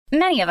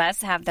Many of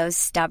us have those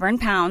stubborn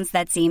pounds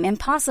that seem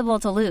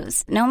impossible to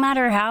lose, no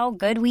matter how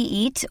good we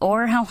eat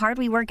or how hard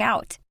we work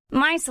out.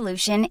 My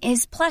solution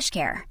is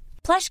PlushCare.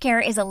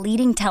 PlushCare is a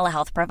leading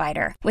telehealth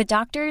provider with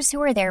doctors who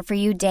are there for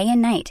you day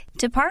and night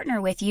to partner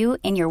with you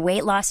in your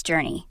weight loss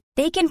journey.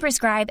 They can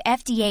prescribe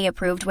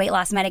FDA-approved weight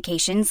loss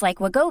medications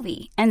like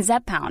Wegovy and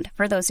Zepbound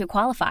for those who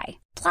qualify.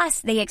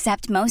 Plus, they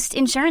accept most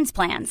insurance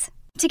plans.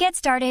 To get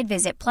started,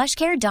 visit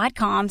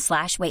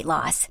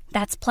plushcare.com/weightloss.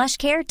 That's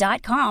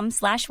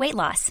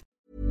plushcare.com/weightloss.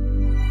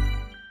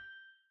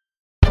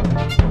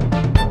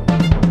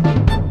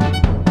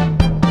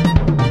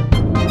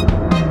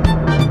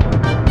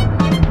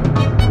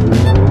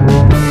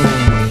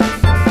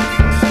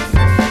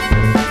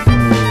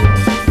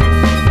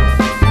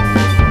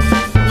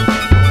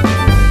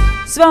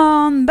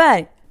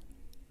 Svanberg!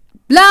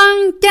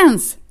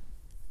 Blankens!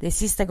 Det är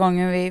sista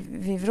gången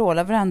vi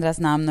vrålar varandras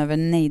namn över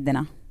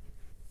nejderna.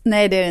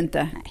 Nej, det är det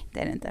inte. Nej, det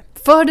är det inte.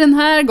 För den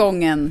här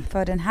gången.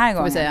 För den här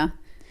gången. Får vi säga.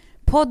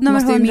 Podd nummer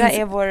 100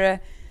 är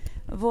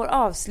vår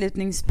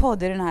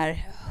avslutningspodd i den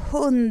här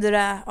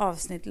 100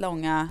 avsnitt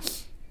långa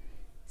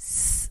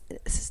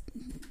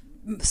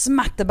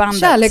smatterbandet.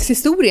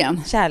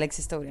 Kärlekshistorien.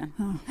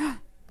 Ja.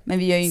 Men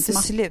vi gör ju inte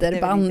slut.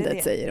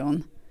 Smatterbandet, säger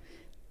hon.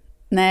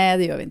 Nej,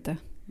 det gör vi inte.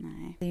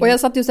 Nej. Och jag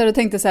satt just där och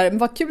tänkte så här,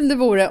 vad kul det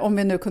vore om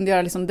vi nu kunde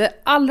göra liksom det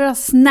allra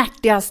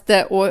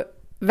snärtigaste och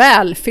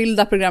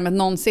välfyllda programmet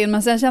någonsin.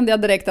 Men sen kände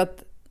jag direkt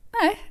att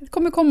nej, det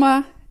kommer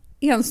komma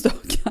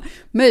enstaka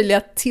möjliga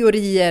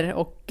teorier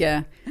och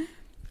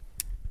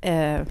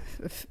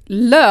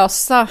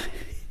lösa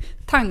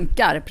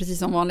tankar, precis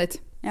som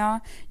vanligt. Ja,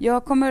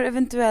 jag kommer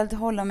eventuellt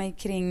hålla mig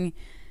kring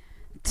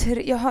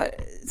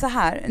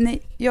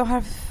jag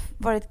har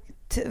varit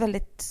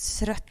väldigt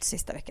trött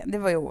sista veckan. Det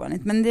var ju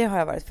ovanligt, men det har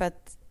jag varit för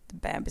att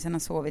bebisen har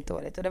sovit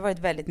dåligt och det har varit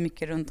väldigt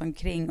mycket runt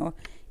omkring och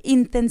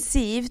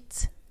intensiv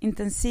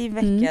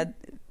vecka,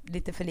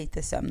 lite för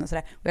lite sömn och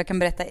sådär. Och jag kan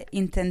berätta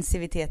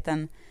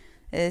intensiviteten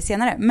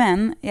senare.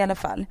 Men i alla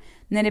fall,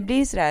 när det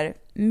blir sådär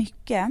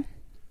mycket,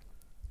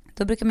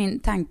 då brukar min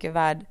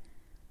tankevärld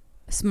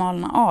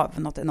smalna av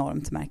något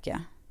enormt, märker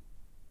jag.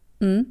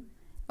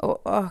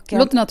 Det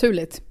låter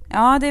naturligt.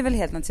 Ja, det är väl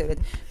helt naturligt.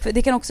 För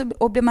det kan också,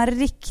 och blir man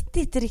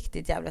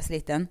riktigt jävla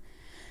sliten,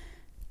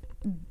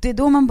 det är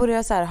då man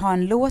börjar så här, ha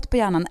en låt på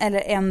hjärnan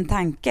eller en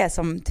tanke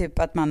som typ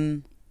att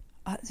man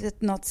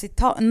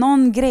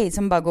någon grej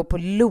som bara går på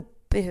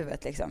loop i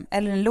huvudet liksom.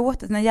 Eller en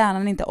låt när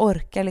hjärnan inte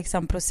orkar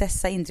liksom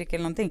processa intryck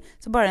eller någonting,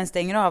 så bara den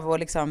stänger av och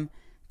liksom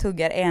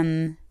tuggar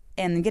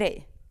en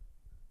grej.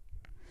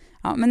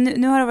 Ja, men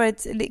nu har det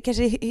varit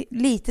kanske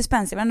lite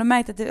spänstigt, men jag har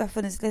märkt att det har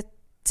funnits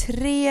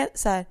 3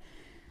 så här,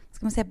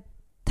 ska man säga,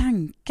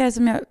 tankar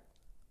som jag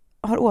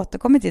har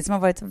återkommit till, som har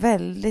varit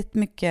väldigt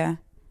mycket,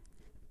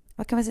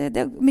 vad kan man säga, det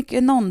är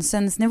mycket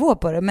nonsensnivå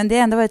på det, men det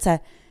har ändå varit så här,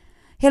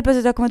 helt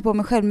plötsligt har jag kommit på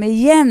mig själv med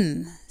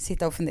igen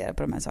sitta och fundera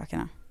på de här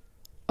sakerna.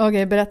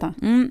 Okej, berätta.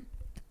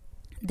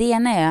 Det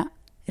ena är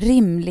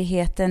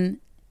rimligheten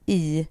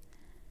i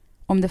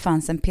om det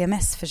fanns en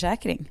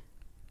PMS-försäkring.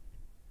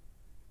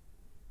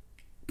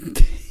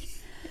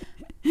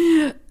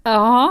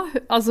 Ja,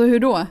 alltså hur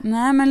då?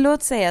 Nej, men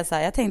låt säga så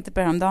här, jag tänkte på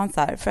det här om dagen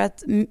så här, för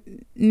att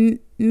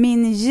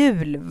min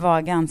jul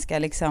var ganska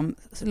liksom,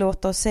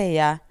 låt oss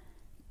säga,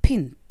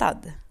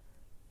 pyntad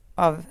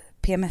av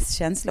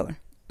PMS-känslor.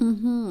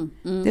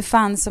 Det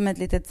fanns som ett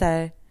litet så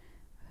här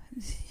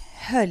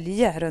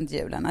hölje runt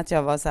julen, att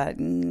jag var så här,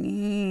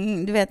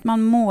 du vet,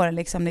 man mår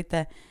liksom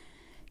lite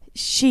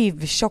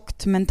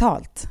tjuvtjockt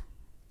mentalt.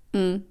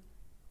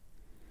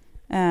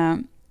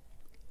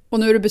 Och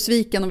nu är du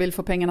besviken och vill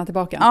få pengarna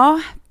tillbaka.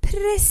 Ja,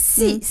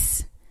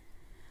 precis.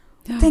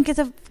 Tänk att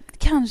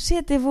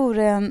kanske det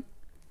vore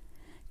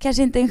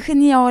kanske inte en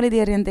genial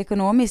idé rent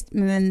ekonomiskt,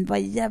 men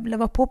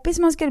vad poppis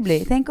man skulle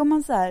bli. Tänk om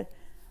man så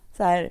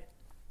här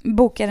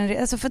bokar en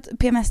resa. Alltså för att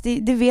PMS,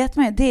 det vet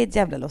man ju, det är ett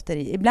jävla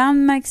lotteri.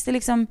 Ibland märks det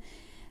liksom,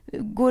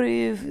 går det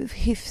ju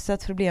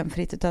hyfsat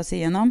problemfritt att ta sig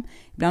igenom.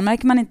 Ibland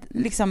märker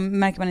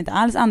man inte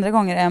alls. Andra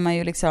gånger är man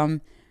ju liksom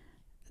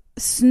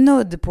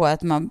snudd på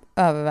att man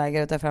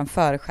överväger att ta fram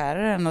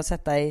förskäraren och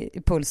sätta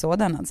i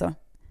pulsådern, alltså.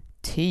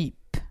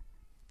 Typ.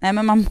 Nej,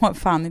 men man mår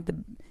fan inte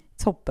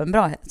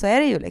toppenbra. Så är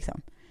det ju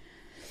liksom.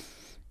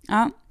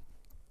 Ja.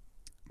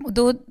 Och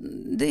då,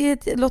 det är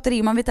ett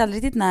lotteri, man vet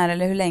aldrig riktigt när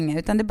eller hur länge,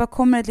 utan det bara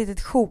kommer ett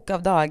litet sjok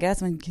av dagar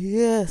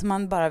som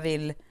man bara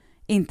vill,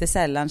 inte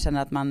sällan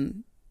känner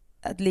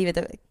att livet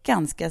är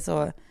ganska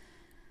så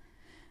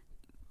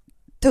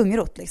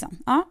tungrot liksom.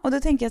 Ja, och då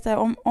tänker jag så här,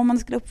 om man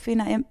skulle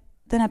uppfinna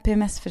den här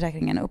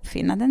PMS-försäkringen, då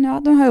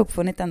har jag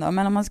uppfunnit den då,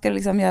 men om man skulle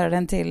liksom göra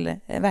den till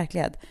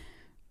verklighet.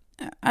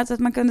 Alltså att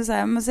man kunde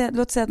säga,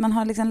 låt säga att man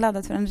har liksom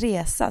laddat för en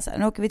resa, så här,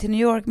 nu åker vi till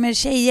New York med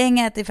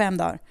tjejgänget i 5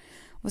 dagar.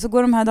 Och så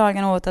går de här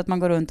dagarna åt att man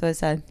går runt och är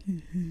så här,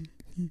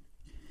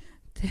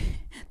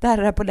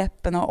 darrar på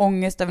läppen och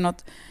ångest över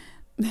något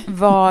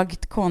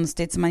vagt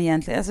konstigt som man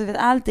egentligen, alltså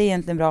allt är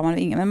egentligen bra,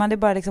 men man är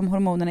bara liksom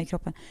hormonerna i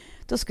kroppen.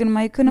 Då skulle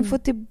man ju kunna få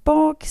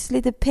tillbaks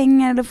lite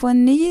pengar eller få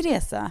en ny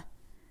resa.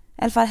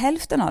 I alla fall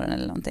hälften av den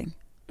eller någonting.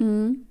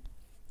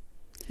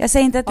 Jag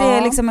säger inte att det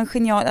är liksom en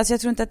genial... Alltså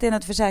jag tror inte att det är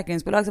något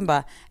försäkringsbolag som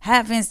bara,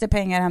 här finns det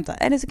pengar att hämta.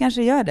 Eller så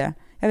kanske det gör det.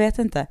 Jag vet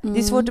inte. Det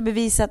är svårt att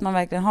bevisa att man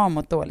verkligen har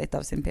mått dåligt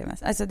av sin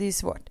PMS. Alltså det är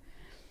svårt.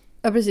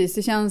 Ja, precis.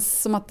 Det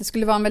känns som att det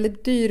skulle vara en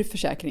väldigt dyr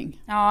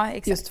försäkring. Ja,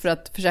 exakt. Just för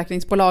att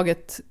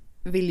försäkringsbolaget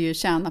vill ju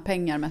tjäna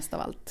pengar mest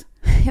av allt.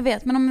 Jag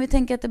vet, men om vi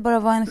tänker att det bara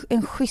var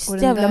en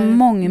schysst jävla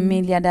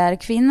mångmiljardär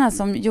kvinna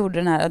som gjorde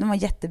den här, den var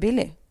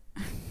jättebillig,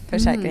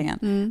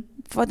 försäkringen.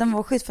 För att den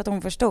var schysst, för att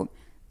hon förstod.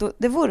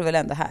 Det vore väl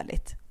ändå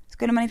härligt.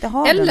 Skulle man inte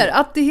ha eller den?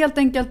 Att det helt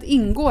enkelt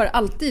ingår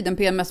alltid en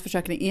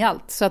PMS-försäkring i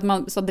allt. Så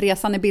att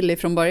resan är billig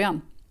från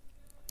början.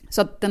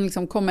 Så att den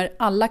liksom kommer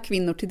alla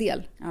kvinnor till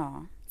del.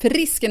 Ja. För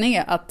risken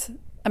är att,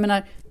 jag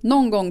menar,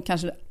 någon gång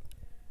kanske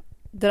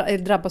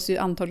drabbas ju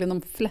antagligen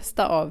de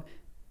flesta av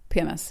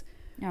PMS.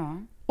 Ja.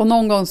 Och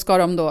någon gång ska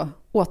de då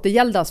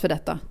återgäldas för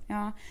detta.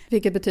 Ja.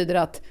 Vilket betyder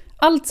att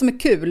allt som är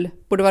kul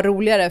borde vara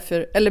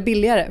roligare eller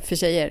billigare för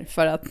tjejer.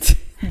 För att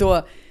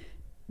då,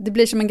 det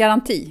blir som en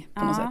garanti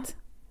på något sätt.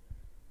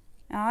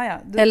 Ja.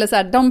 Eller så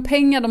här, de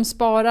pengar de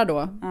sparar då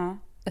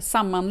är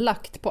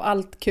sammanlagt på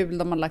allt kul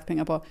de har lagt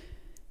pengar på.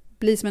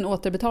 Blir som en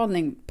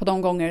återbetalning på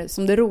de gånger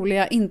som det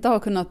roliga inte har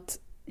kunnat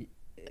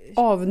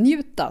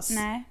avnjutas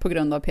på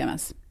grund av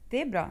PMS.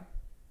 Det är bra.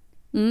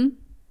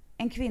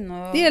 En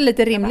kvinno... Det är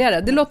lite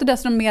rimligare. Det låter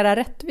dessutom mer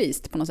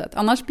rättvist på något sätt.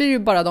 Annars blir det ju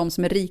bara de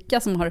som är rika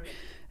som har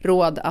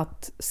råd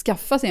att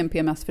skaffa sig en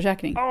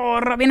PMS-försäkring.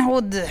 Robin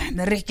Hood,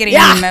 den rycker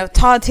in med och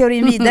tar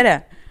teorin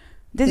vidare.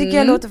 Det tycker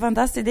jag låter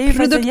fantastiskt. Det är ju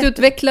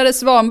produktutvecklare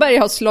Svanberg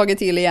har slagit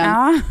till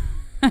igen.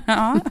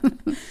 Ja,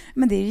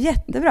 men det är ju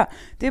jättebra.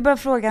 Det är bara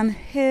frågan,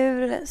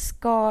 hur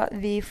ska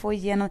vi få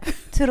igenom,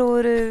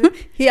 tror du...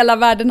 Hela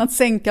världen att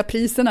sänka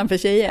priserna för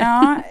tjejer.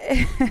 Ja,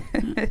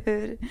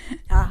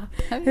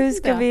 hur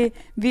ska vi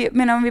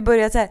men om vi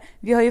börjar så här,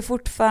 vi har ju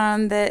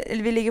fortfarande,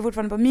 eller vi ligger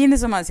fortfarande på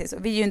minus om man säger så.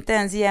 Vi är ju inte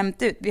ens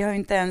jämnt ut. Vi har ju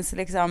inte ens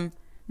liksom,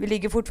 vi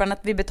ligger fortfarande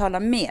att vi betalar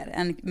mer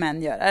än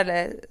män gör.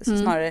 Eller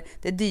snarare,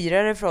 det är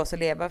dyrare för oss att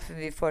leva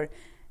för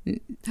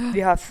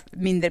vi har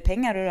mindre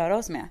pengar att röra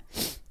oss med.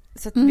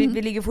 Så att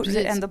vi ligger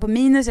fortfarande ändå på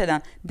minus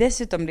redan.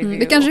 Dessutom blir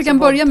vi kanske kan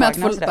börja med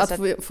att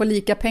få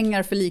lika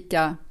pengar för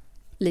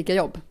lika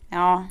jobb.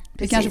 Ja,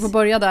 precis. Vi kanske får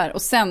börja där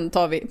och sen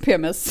tar vi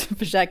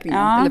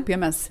PMS-försäkringen eller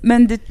PMS.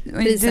 Men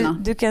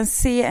du kan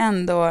se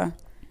ändå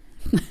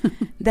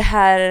det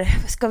här,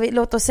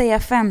 låt oss säga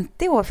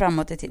 50 år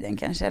framåt i tiden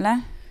kanske,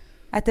 eller?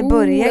 Att det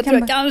börjar... Jag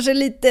tror kanske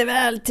lite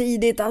väl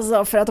tidigt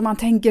alltså, för att om man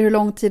tänker hur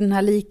lång tid den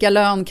här lika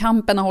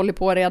lönkampen har hållit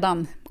på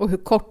redan och hur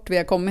kort vi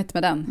har kommit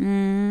med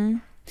den.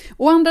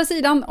 Å andra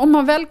sidan, om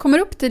man väl kommer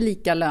upp till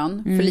lika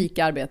lön för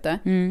lika arbete,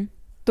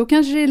 då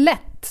kanske det är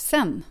lätt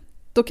sen.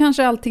 Då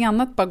kanske allting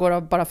annat bara går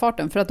av bara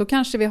farten. För att då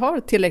kanske vi har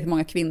tillräckligt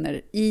många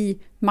kvinnor i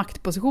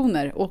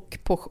maktpositioner och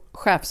på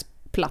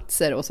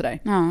chefsplatser och sådär.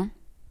 Ja.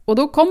 Och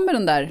då kommer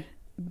den där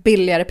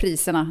billigare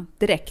priserna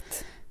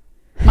direkt.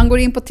 Man går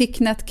in på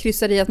Ticknet,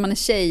 kryssar i att man är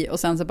tjej och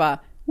sen så bara,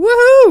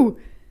 woohoo!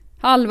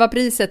 Halva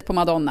priset på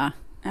Madonna.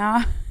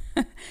 Ja,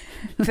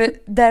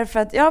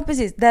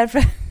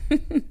 därför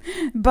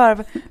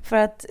bara för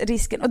att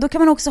risken, och då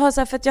kan man också ha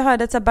så här, för att jag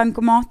hörde att så här,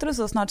 bankomater och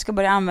så snart ska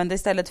börja använda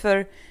istället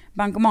för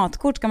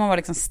bankomatkort kan man bara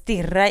liksom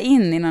stirra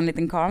in i någon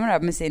liten kamera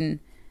med sin,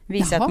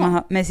 visa att man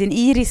har, med sin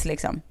iris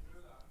liksom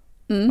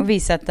och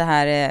visa att det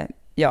här är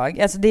jag.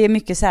 Alltså det är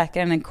mycket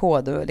säkrare än en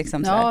kod och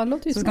liksom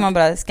så ska man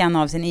bara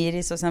scanna av sin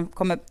iris och sen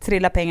kommer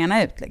trilla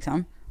pengarna ut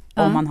liksom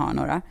om man har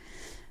några.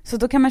 Så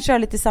då kan man köra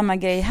lite samma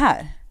grej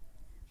här.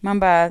 Man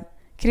bara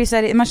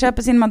man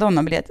köper sin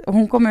Madonna-biljett och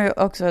hon kommer ju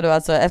också då,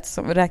 alltså,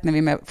 eftersom räknar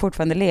vi med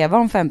fortfarande leva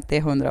om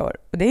 50-100 år.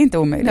 Och det är inte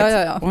omöjligt.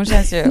 Ja. Hon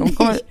känns ju, hon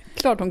kommer,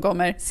 klart hon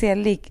kommer.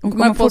 Hon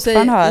kommer få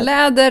sig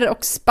läder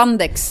och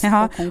spandex.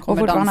 Ja, och hon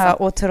kommer och fortfarande ha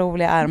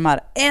otroliga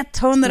armar.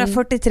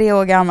 143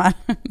 år gammal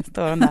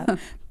står hon där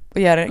och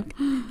gör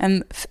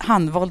en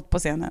handvolt på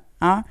scenen.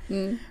 Ja.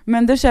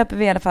 Men då köper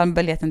vi i alla fall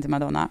biljetten till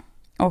Madonna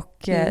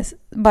och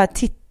bara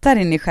tittar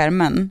in i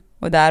skärmen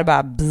och där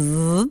bara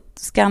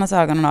skannas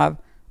ögonen av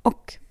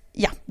och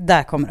ja,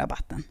 där kommer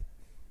rabatten.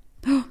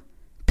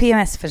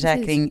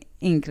 PMS-försäkring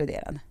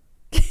inkluderad.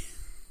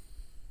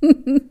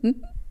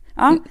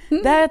 Ja,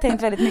 det har jag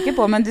tänkt väldigt mycket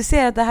på. Men du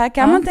ser att det här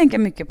kan man tänka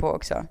mycket på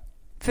också.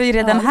 För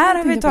redan här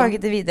har vi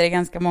tagit det vidare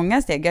ganska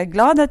många steg. Jag är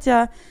glad att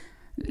jag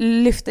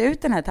lyfte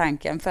ut den här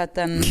tanken. För att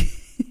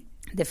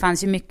det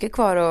fanns ju mycket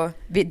kvar och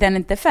den är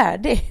inte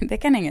färdig. Det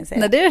kan ingen säga.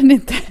 Nej, det är den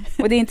inte.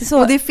 Och det är inte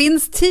så. Och det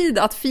finns tid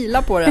att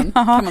fila på den,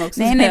 kan man också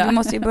säga. Nej, vi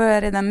måste ju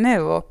börja redan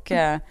nu och...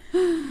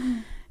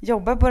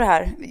 jobba på det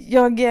här.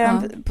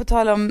 På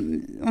tal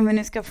om vi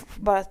nu ska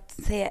bara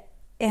säga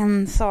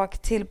en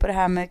sak till på det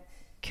här med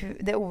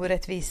det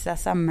orättvisa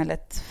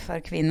samhället för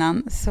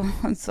kvinnan,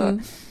 så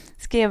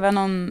skrev jag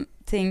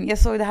någonting. Jag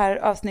såg det här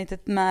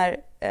avsnittet när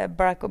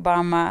Barack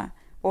Obama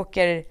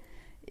åker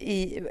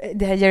i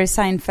det här Jerry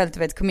Seinfeld,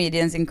 vet,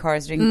 Comedians in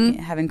Cars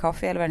Having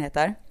Coffee eller vad den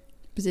heter.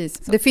 Precis.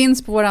 Det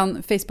finns på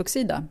våran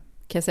Facebook-sida,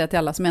 kan jag säga till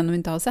alla som ännu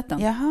inte har sett den.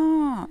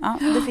 Jaha, ja,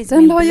 det finns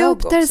den la jag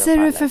upp där, ser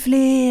du, för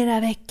flera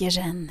veckor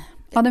sedan.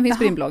 Ja, den finns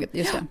på inblogget,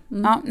 just det.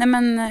 Mm. Ja, nej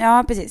men,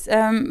 ja, precis.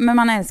 Men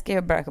man älskar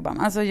ju Barack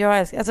Obama. Alltså jag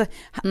älskar, alltså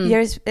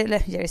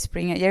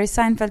Jerry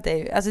Seinfeld är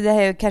ju, alltså det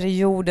här är ju kanske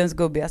jordens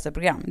gubbigaste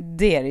program.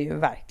 Det är det ju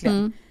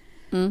verkligen.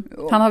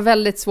 Han har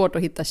väldigt svårt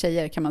att hitta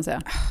tjejer, kan man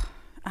säga.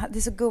 Det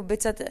är så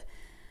gubbigt så att...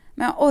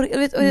 Men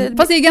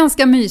Fast det är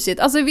ganska mysigt.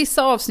 Alltså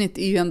vissa avsnitt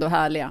är ju ändå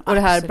härliga. Och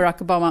det här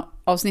Barack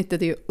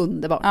Obama-avsnittet är ju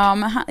underbart. Ja,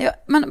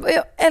 men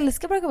jag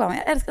älskar Barack Obama.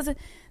 Jag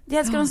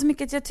älskar honom så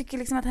mycket att jag tycker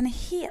liksom att han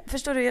är helt...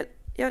 Förstår du?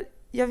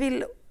 Jag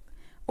vill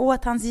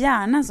åt hans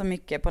hjärna så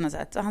mycket på något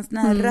sätt. Och den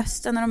här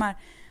rösten och de här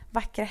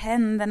vackra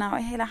händerna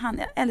och hela han.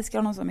 Jag älskar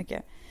honom så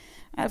mycket.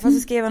 Fast så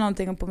skrev jag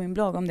någonting på min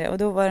blogg om det. Och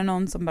då var det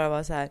någon som bara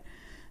var så här...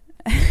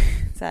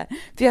 så här.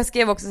 För jag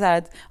skrev också så här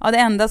att det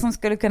enda som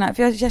skulle kunna,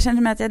 för jag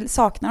kände mig att jag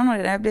saknar honom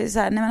redan. Jag blev så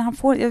här, nej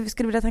men jag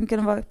skulle vilja att han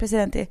kunde vara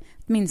president i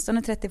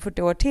åtminstone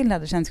 30-40 år till,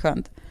 hade känts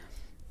skönt.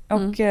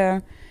 Och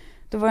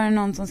då var det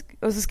någon som,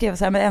 och så skrev jag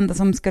så här, men det enda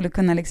som skulle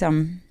kunna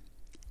liksom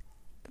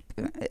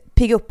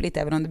pigga upp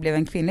lite även om det blev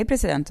en kvinnlig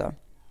president så,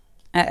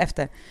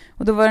 efter.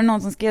 Och då var det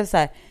någon som skrev så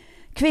här,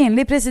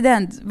 kvinnlig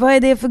president, vad är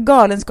det för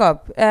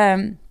galenskap?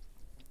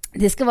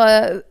 Det ska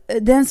vara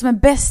den som är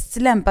bäst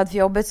lämpad för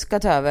jobbet ska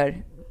ta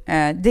över.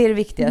 Det är det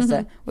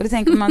viktigaste. Och då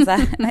tänker man så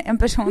här, en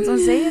person som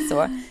säger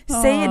så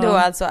säger då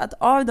alltså att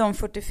av de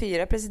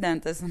 44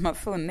 presidenter som har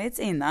funnits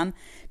innan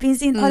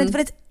har det inte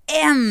varit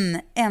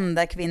en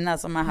enda kvinna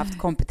som har haft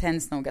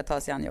kompetens nog att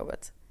ta sig an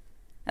jobbet.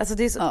 Alltså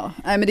det är så... Ja,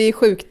 nej, men det är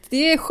sjukt.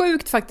 Det är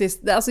sjukt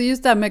faktiskt. Alltså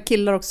just det här med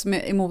killar också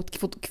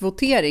emot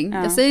kvotering.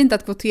 Ja. Jag säger inte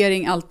att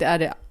kvotering alltid är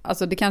det.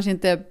 Alltså det kanske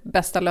inte är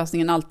bästa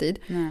lösningen alltid.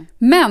 Nej.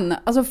 Men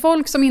alltså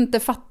folk som inte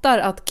fattar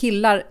att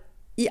killar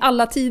i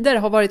alla tider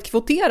har varit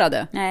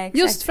kvoterade. Nej,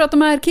 just för att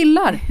de är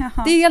killar.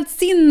 Jaha. Det är helt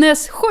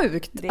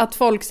sinnessjukt att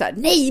folk säger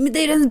nej, men det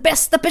är den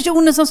bästa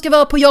personen som ska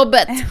vara på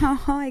jobbet.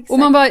 Jaha, och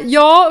man bara,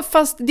 ja,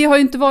 fast det har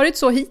ju inte varit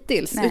så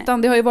hittills. Nej.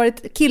 Utan det har ju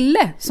varit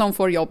kille som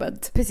får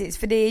jobbet. Precis,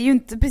 för det är ju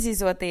inte precis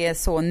så att det är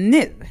så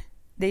nu.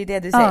 Det är ju det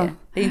du säger. Ja.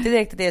 Det är inte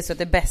direkt att det är så att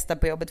det är bästa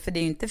på jobbet, för det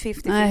är ju inte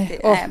 50-50. Nej,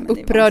 och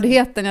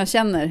upprördheten jag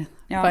känner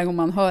varje gång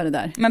man hör det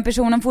där. Men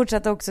personen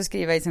fortsatte också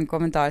skriva i sin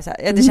kommentar så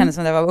här, det kändes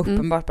som det var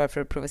uppenbart bara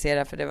för att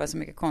provocera, för det var så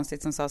mycket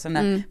konstigt som sa så där.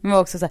 Men det var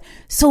också så här,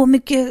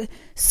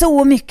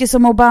 så mycket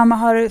som Obama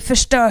har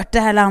förstört det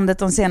här landet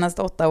de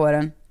senaste 8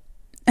 åren.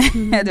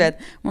 Du vet,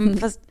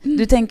 fast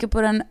du tänker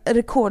på den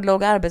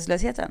rekordlåga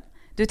arbetslösheten.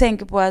 Du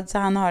tänker på att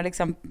han har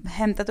liksom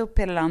hämtat upp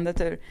hela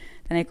landet ur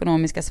den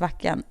ekonomiska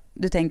svackan.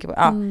 Du tänker på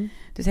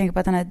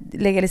att han har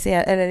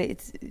legaliserat eller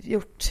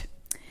gjort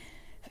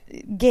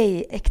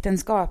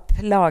gay-äktenskap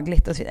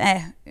lagligt och så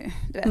vidare.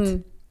 Du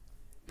vet.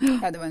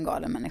 Ja, det var en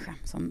galen människa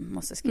som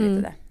måste skriva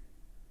det där.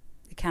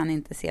 Vi kan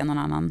inte se någon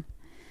annan.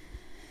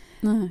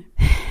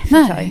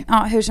 Nej.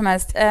 Ja, hur som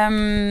helst.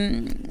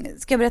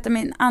 Ska jag berätta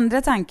min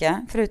andra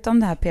tanke förutom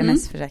det här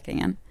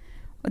PMS-försäkringen.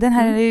 Och den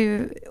här är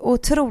ju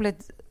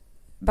otroligt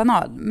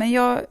banal. Men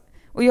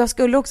jag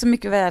skulle också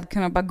mycket väl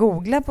kunna bara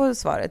googla på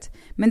svaret.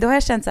 Men då har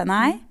jag känt så här,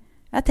 nej,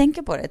 jag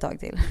tänker på det ett tag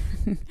till.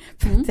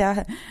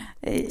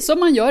 Som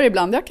man gör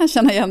ibland, jag kan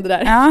känna igen det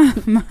där. Ja,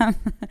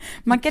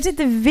 man kanske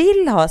inte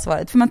vill ha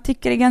svaret, för man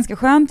tycker det är ganska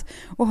skönt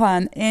att ha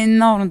en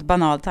enormt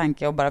banal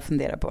tanke och bara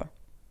fundera på.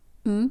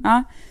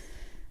 Ja,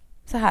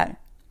 så här.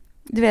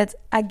 Du vet,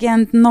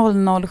 Agent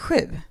 007.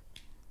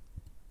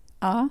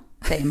 Ja.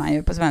 Säger man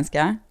ju på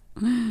svenska.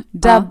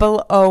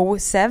 007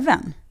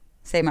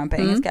 säger man på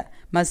engelska.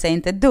 Man säger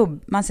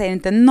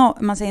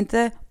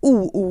inte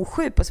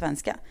OO7 på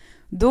svenska.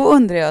 Då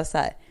undrar jag så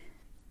här,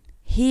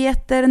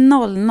 heter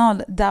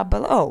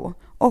 0000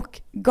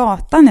 och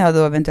gatan jag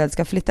då eventuellt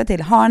ska flytta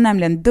till har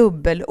nämligen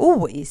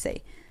dubbel-O i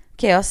sig.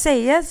 Kan jag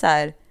säga så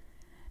här,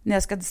 när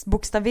jag ska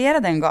bokstavera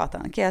den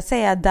gatan, kan jag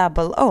säga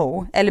double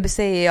O eller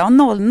säger jag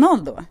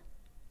 00 då?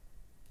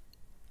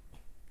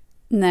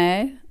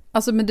 Nej,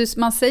 alltså men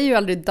man säger ju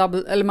aldrig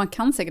double, eller man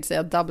kan säkert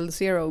säga double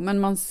zero, men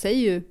man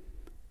säger ju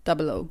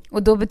double O.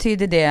 Och då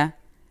betyder det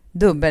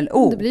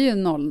dubbel-O. Det blir ju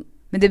 0.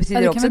 Men det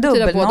betyder också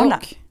dubbelnolla.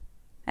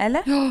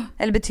 Eller? Ja.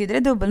 Eller betyder det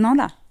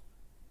dubbelnolla?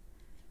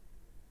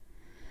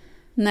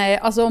 Nej,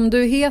 alltså om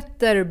du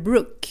heter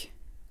Brooke,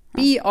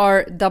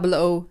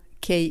 B-R-O-O-K-E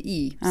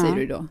säger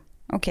du då.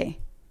 Okej.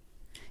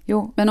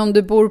 Jo. Men om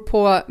du bor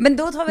på... Men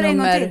då tar vi det en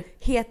gång till.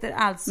 Heter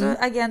alltså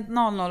Agent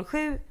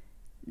 007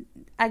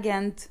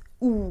 Agent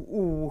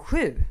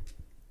OO7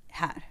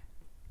 här?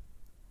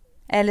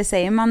 Eller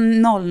säger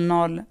man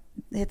 00,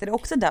 heter det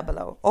också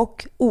double O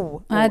och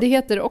O? Nej, det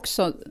heter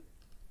också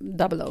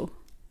double O.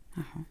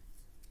 Jaha.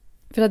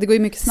 För att det går ju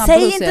mycket snabbare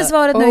att säga. Säg inte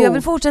svaret nu, jag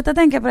vill fortsätta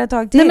tänka på det ett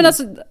tag till. Nej, men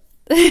alltså,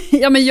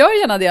 ja, men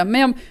gör gärna det.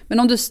 Men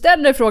om du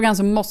ställer frågan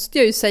så måste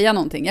jag ju säga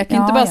någonting. Jag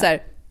kan inte bara säga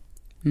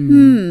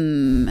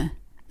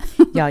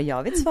Ja,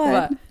 jag vet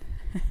svaret.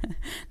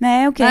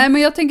 Nej, okej. Nej,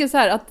 men jag tänker så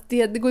här att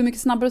det går ju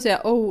mycket snabbare att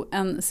säga O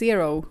än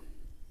zero.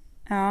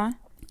 Ja.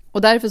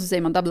 Och därför så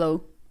säger man double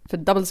O. För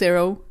double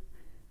zero,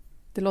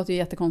 det låter ju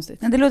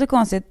jättekonstigt. Ja, det låter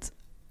konstigt.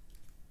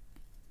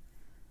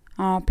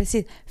 Ja,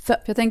 precis. För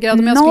jag tänker att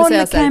om jag skulle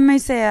säga så här, kan man ju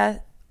säga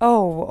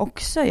O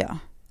också, ja.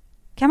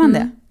 Kan man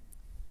det?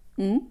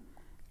 Mm.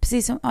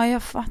 Precis som, ja,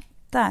 jag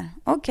fattar. fattar.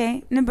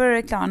 Okej, nu börjar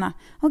det klarna.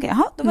 Okej,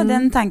 jaha, då var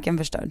den tanken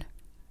förstörd.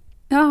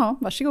 Jaha,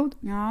 varsågod.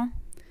 Ja.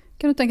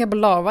 Kan du tänka på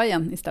lava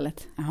igen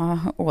istället? Ja,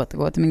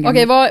 återgå till min gamla.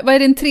 Okej, vad är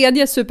din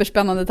tredje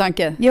superspännande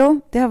tanke?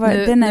 Jo, det har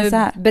varit, den är så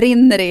här. Nu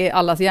brinner det i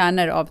allas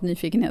hjärnor av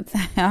nyfikenhet.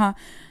 Ja,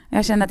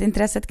 jag känner att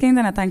intresset kring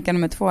den här tanken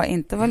nummer 2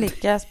 inte var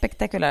lika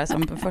spektakulär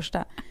som på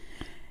första.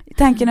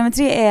 Tanke nummer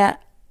 3 är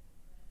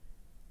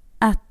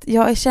att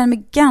jag känner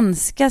mig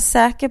ganska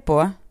säker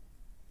på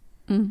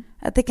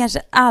att det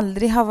kanske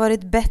aldrig har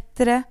varit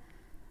bättre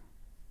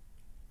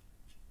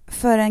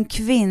för en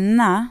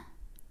kvinna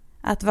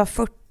att vara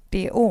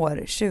 40 år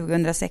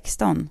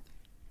 2016.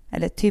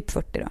 Eller typ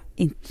 40 då.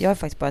 Jag är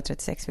faktiskt bara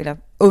 36, vill jag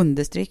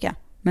understryka.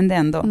 Men det är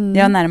ändå,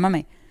 jag närmar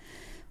mig.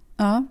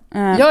 Ja,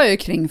 jag är ju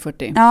kring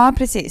 40. Ja,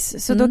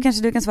 precis. Så då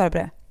kanske du kan svara på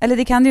det. Eller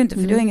det kan du ju inte,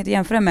 för du har inget att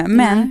jämföra med.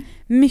 Men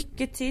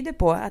mycket tyder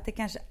på att det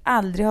kanske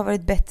aldrig har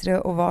varit bättre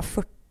att vara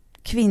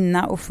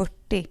kvinna och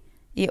 40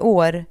 i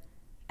år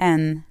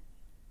än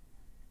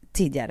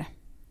tidigare.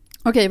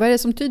 Okej, vad är det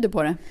som tyder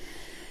på det?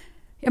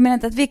 Jag menar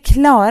inte att vi är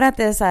klara att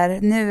det är så här,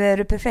 nu är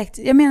det perfekt.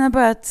 Jag menar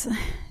bara att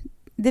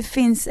det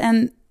finns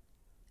en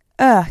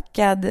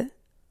ökad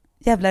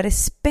jävla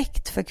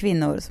respekt för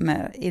kvinnor som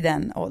är i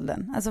den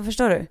åldern. Alltså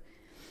förstår du?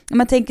 Om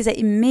man tänker sig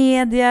i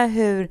media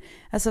hur,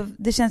 alltså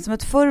det känns som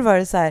att förr var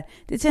det så här,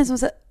 det känns som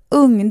att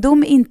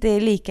ungdom inte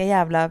är lika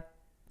jävla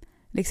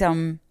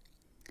liksom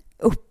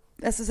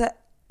alltså så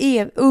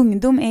här,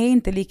 ungdom är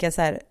inte lika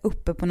så här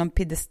uppe på någon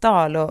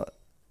piedestal och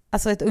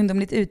alltså ett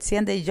ungdomligt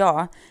utseende,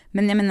 ja,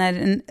 men jag menar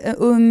en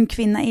ung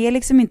kvinna är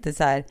liksom inte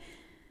så här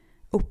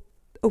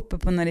uppe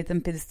på någon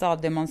liten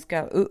piedestal där man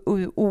ska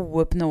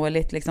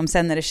ouppnåeligt liksom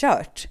sen är det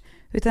kört,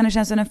 utan det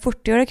känns som en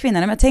 40-årig kvinna.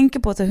 När jag tänker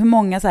på så hur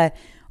många så här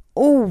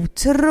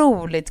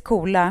otroligt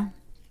coola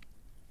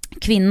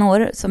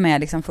kvinnor som är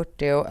liksom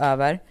 40 och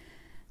över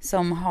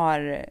som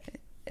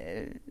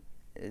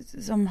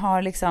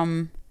har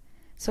liksom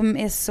som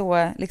är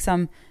så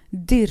liksom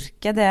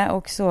dyrkade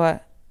och så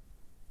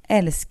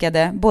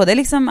älskade, både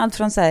liksom allt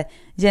från så här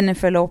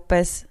Jennifer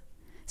Lopez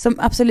som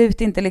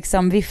absolut inte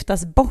liksom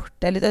viftas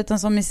bort utan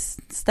som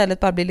istället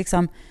bara blir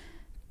liksom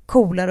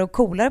coolare och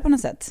coolare på något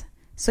sätt.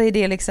 Så är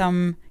det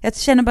liksom, jag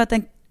känner bara att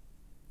den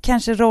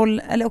kanske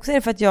roll, eller också är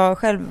det för att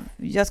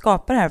jag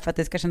skapar det här för att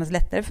det ska kännas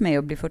lättare för mig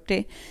att bli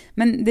 40.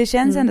 Men det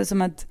känns ändå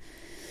som att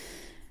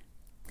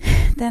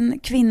den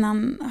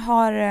kvinnan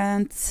har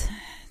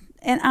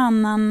en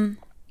annan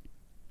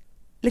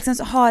liksom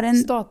har en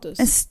status.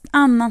 En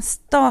annan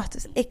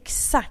status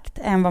exakt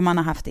än vad man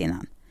har haft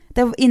innan.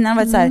 Innan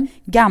var det så här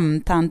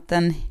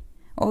gamtanten,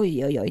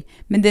 oj.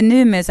 Men det är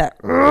nu med så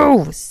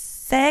här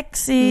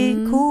sexy,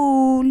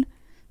 cool.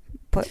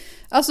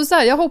 Alltså så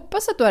här, jag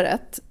hoppas att du har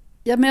rätt.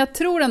 Ja, men jag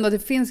tror ändå att det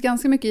finns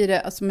ganska mycket i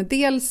det. Alltså med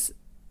dels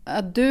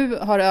att du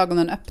har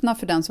ögonen öppna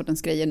för den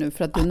sortens grejer nu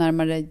för att du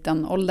närmar dig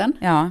den åldern.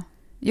 Ja,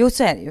 jo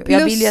så är det ju. Plus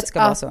jag vill ju att det ska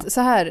vara så.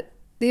 Så här,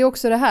 det är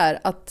också det här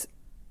att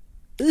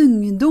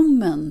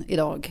ungdomen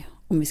idag,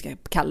 om vi ska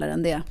kalla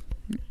den det,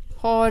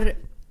 har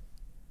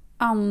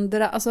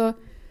andra, alltså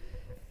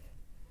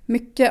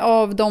mycket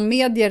av de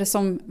medier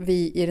som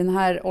vi i den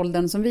här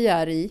åldern som vi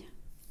är i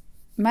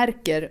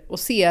märker och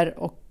ser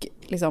och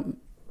liksom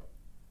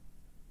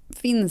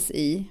finns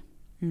i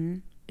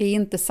är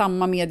inte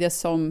samma medier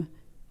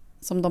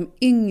som de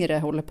yngre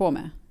håller på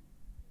med.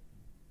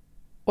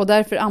 Och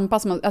därför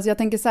anpassar man, alltså jag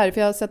tänker så här,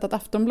 för jag har sett att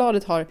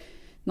Aftonbladet har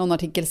någon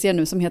artikelserie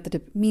nu som heter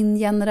typ Min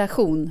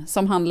generation,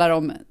 som handlar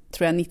om,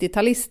 tror jag,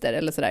 90-talister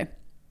eller sådär.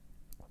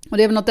 Och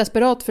det är väl något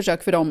desperat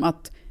försök för dem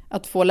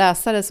att få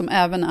läsare som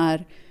även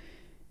är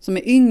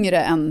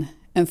yngre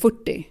än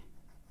 40.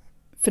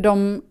 För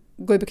de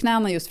går ju på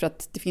knäna just för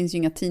att det finns ju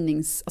inga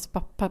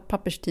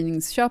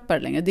papperstidningsköpare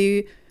längre. Det är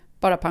ju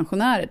bara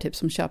pensionärer typ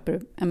som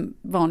köper en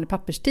vanlig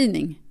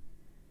papperstidning,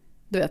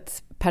 du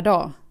vet, per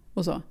dag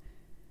och så.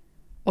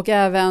 Och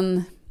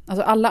även,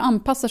 alltså alla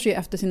anpassar sig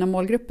efter sina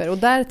målgrupper. Och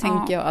där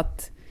tänker jag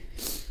att,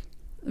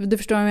 du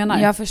förstår vad jag menar?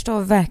 Jag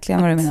förstår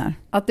verkligen vad du menar.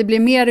 Att det blir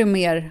mer och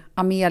mer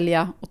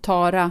Amelia och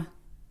Tara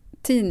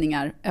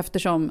tidningar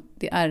eftersom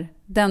det är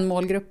den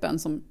målgruppen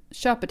som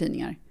köper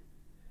tidningar.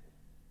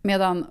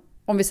 Medan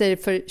om vi säger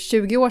för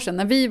 20 år sedan,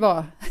 när vi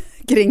var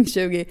kring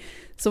 20,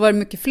 så var det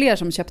mycket fler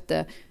som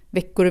köpte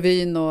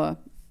Veckorevyn och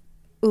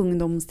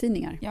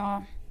ungdomstidningar.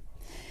 Ja.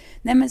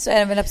 Nej, men så är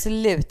det väl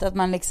absolut att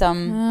man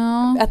liksom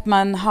att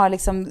man har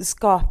liksom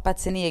skapat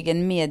sin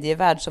egen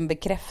medievärld som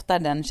bekräftar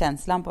den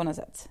känslan på något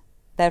sätt.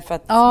 Därför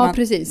att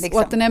precis. Liksom,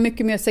 och att den är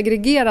mycket mer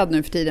segregerad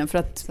nu för tiden för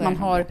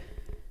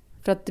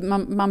att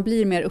man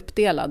blir mer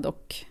uppdelad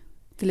och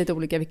det är lite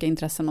olika vilka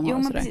intressen man har. Jo,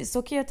 men precis.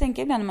 Så kan jag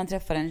tänka ibland när man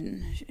träffar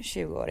en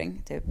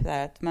 20-åring typ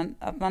där, att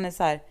man är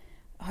så här,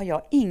 har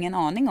jag ingen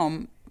aning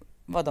om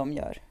vad de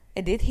gör?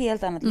 Är det ett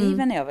helt annat liv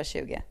än när jag var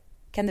 20?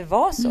 Kan det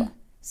vara så?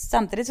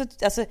 Samtidigt så,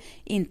 alltså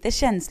inte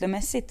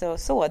känslomässigt och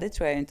så, det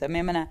tror jag ju inte. Men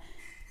jag menar,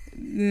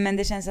 men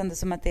det känns ändå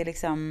som att det är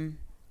liksom,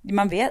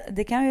 man vet,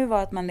 det kan ju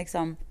vara att man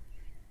liksom,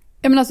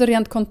 jag menar alltså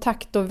rent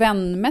kontakt och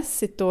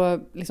vänmässigt och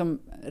liksom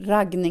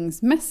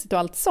raggningsmässigt och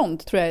allt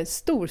sånt tror jag är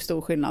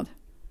stor skillnad.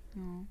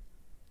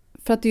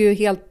 För att det är ju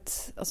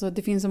helt, alltså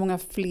det finns så många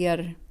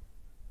fler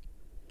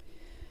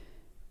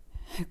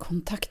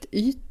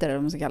kontaktytor eller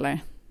vad man ska kalla det.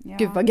 Ja.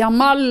 Gud vad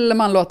gammal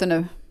man låter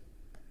nu.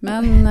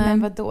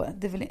 Men vadå?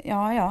 Det är väl,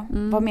 ja.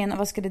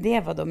 Vad skulle det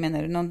vara då,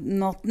 menar du?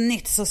 Något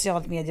nytt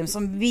socialt medium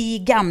som vi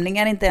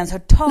gamlingar inte ens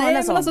hört talas om?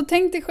 Nej, men alltså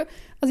tänk dig själv.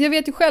 Alltså jag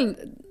vet ju själv,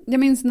 jag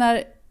minns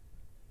när,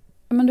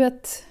 men du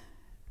vet,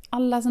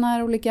 alla såna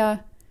här olika,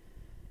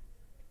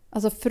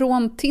 alltså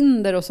från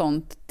Tinder och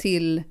sånt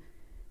till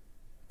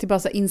bara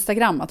så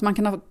Instagram, att man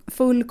kan ha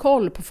full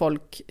koll på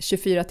folk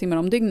 24 timmar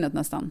om dygnet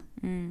nästan.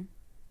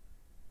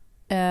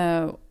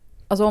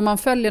 Alltså om man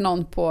följer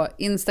någon på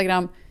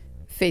Instagram,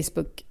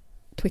 Facebook,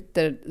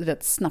 Twitter,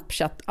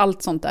 Snapchat,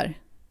 allt sånt där,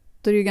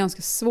 då är det ju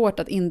ganska svårt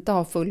att inte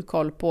ha full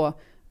koll på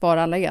var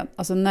alla är.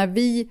 Alltså när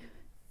vi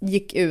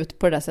gick ut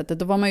på det där sättet,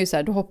 då var man ju så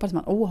här, då hoppas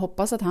man,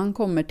 hoppas att han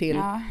kommer till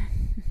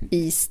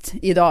East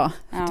idag,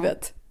 du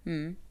vet.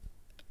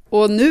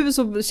 Och nu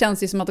så känns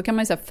det som att då kan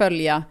man ju så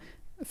här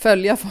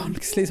följa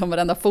folks liksom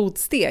varenda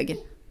fotsteg.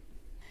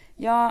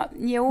 Ja,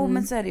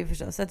 men så är det ju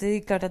förstås. Att det är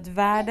klart att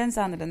världen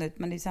ser annorlunda ut,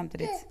 men det är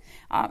samtidigt,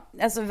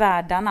 alltså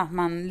världarna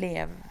man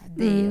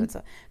levde i och så.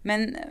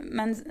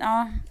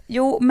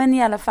 Men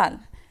i alla fall.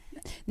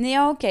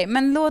 Nej, okej.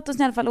 Men låt oss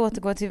i alla fall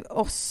återgå till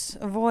oss,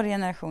 vår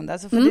generation.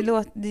 Alltså,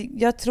 för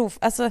jag tror,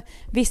 alltså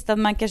visst att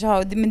man kanske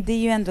har, men det är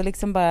ju ändå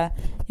liksom bara,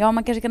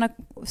 man kanske kan ha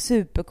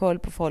superkoll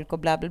på folk och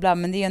bla bla bla,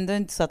 men det är ju ändå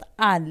inte så att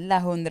alla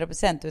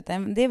 100%,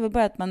 utan det är väl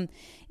bara att man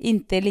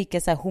inte är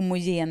lika så här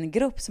homogen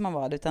grupp som man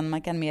var, utan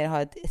man kan mer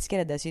ha ett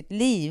skräddarsytt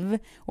liv,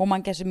 och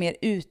man kanske mer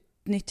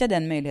utnyttjar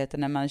den möjligheten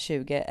när man är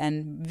 20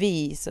 än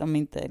vi som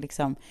inte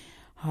liksom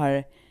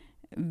har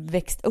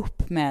växt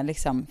upp med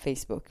liksom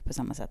Facebook på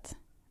samma sätt.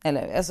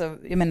 Eller, alltså,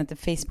 jag menar inte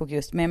Facebook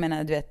just, men jag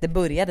menar, du vet, det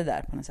började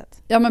där på något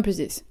sätt. Ja, men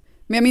precis.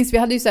 Men jag minns, vi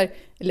hade ju så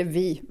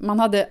här, man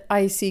hade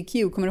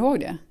ICQ, kommer du ihåg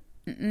det?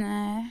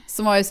 Nej.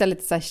 Som var ju så här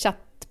lite så här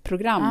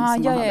chattprogram som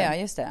man hade. Ja,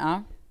 just det,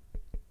 ja.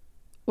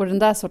 Och den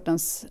där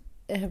sortens,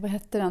 vad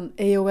hette den?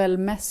 AOL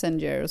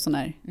Messenger och sån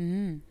där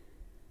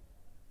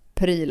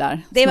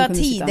prylar. Det var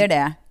tider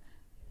det.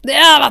 Det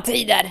var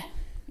tider!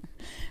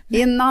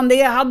 Innan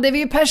det hade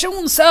vi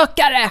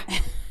personsökare.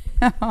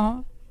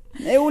 Ja.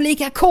 Det är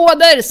olika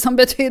koder som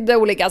betydde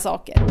olika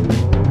saker.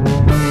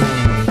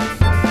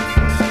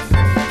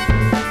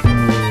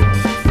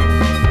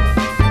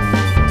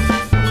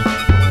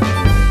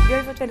 Vi har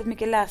ju fått väldigt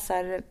mycket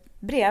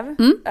läsarbrev.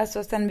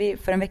 Alltså sen vi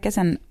för en vecka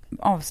sedan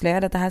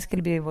avslöjade att det här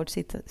skulle bli vårt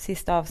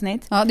sista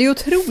avsnitt. Ja, det är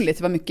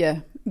otroligt vad mycket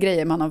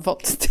grejer man har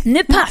fått.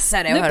 Nu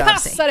passar det att höra av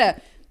sig. Nu passar det!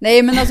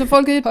 Nej, men alltså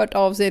folk har ju hört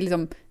av sig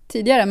liksom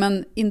tidigare,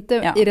 men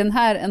inte i den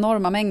här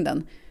enorma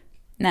mängden.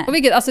 Nej. Och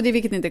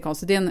vilket inte är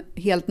konstigt, det är en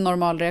helt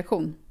normal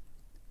reaktion.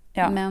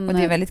 Ja, men, och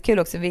det är väldigt kul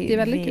också. Vi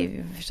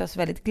är förstås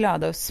väldigt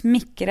glada och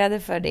smickrade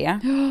för det.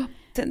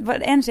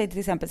 En tjej till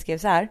exempel skrev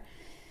så här: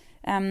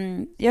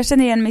 jag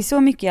känner igen mig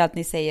så mycket i allt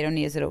ni säger och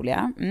ni är så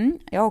roliga.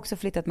 Jag har också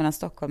flyttat mellan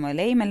Stockholm och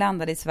LA, men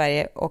landade i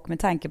Sverige, och med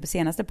tanke på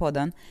senaste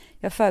podden,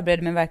 jag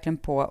förberedde mig verkligen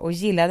på och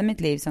gillade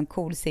mitt liv som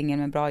cool singel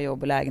med bra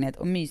jobb och lägenhet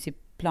och mysig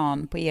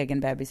plan på egen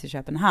bebis i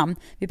Köpenhamn.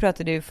 Vi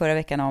pratade ju förra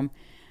veckan om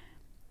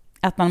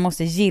att man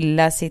måste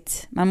gilla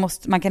sitt,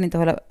 man kan inte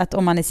hålla, att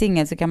om man är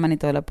singel så kan man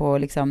inte hålla på och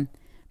liksom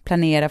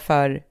planera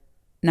för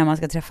när man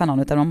ska träffa någon,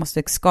 utan man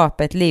måste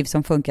skapa ett liv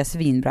som funkar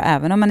svinbra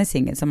även om man är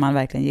singel, som man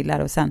verkligen gillar,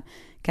 och sen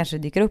kanske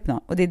det dyker upp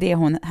någon. Och det är det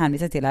hon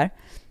hänvisar till här.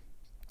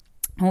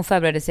 Hon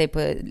förberedde sig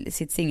på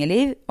sitt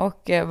singelliv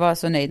och var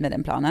så nöjd med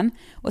den planen.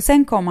 Och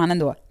sen kom han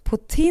ändå på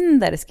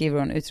Tinder, skriver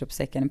hon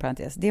utropstecken i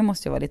parentes. Det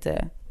måste ju vara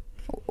lite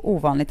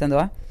ovanligt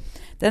ändå.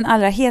 Den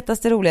allra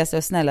hetaste, roligaste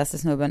och snällaste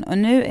snubben, och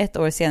nu 1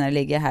 år senare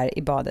ligger jag här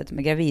i badet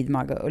med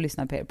gravidmage och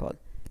lyssnar på er podd.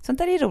 Sånt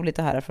där är roligt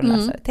att höra från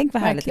läsare. Tänk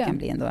vad härligt verkligen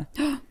det kan bli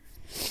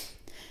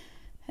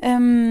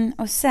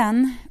ändå. Och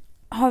sen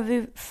har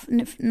vi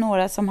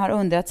några som har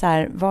undrat så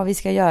här, vad vi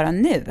ska göra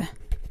nu.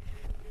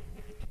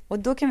 Och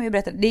då kan vi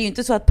berätta, det är ju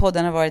inte så att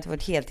podden har varit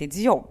vårt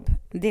heltidsjobb.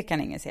 Det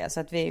kan ingen säga. Så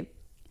att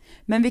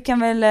men vi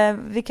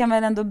kan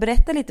väl ändå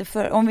berätta lite,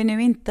 för om vi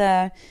nu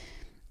inte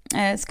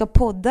ska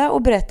podda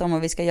och berätta om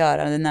vad vi ska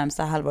göra det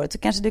närmsta halvåret, så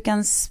kanske du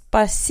kan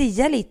bara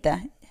sia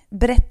lite,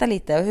 berätta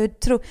lite,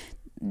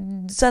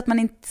 så att man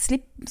inte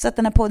så att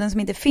den här podden som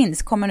inte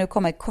finns kommer nu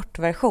komma i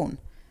kortversion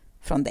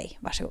från dig.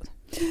 Varsågod.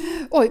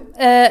 Oj,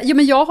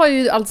 men jag har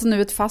ju alltså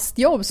nu ett fast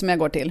jobb som jag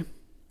går till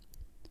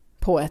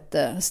på ett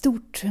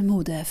stort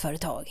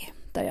modeföretag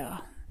där jag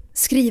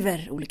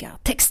skriver olika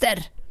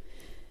texter.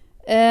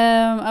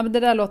 Det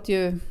där låter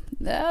ju,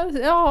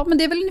 men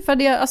det är väl ungefär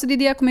det, alltså det är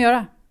det jag kommer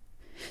göra.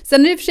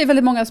 Sen är det i och för sig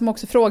väldigt många som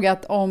också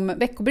frågat om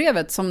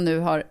veckobrevet som nu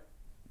har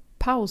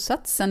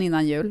pausats sen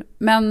innan jul.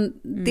 Men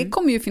det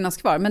kommer ju finnas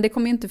kvar. Men det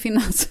kommer ju inte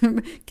finnas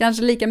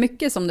kanske lika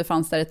mycket som det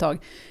fanns där ett tag.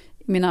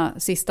 Mina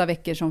sista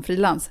veckor som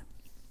frilans.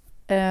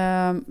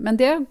 Men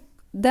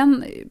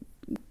den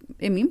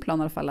är min plan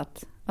i alla fall,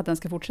 att den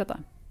ska fortsätta.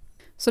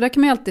 Så där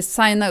kan man ju alltid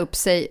signa upp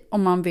sig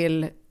om man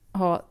vill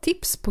ha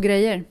tips på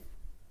grejer.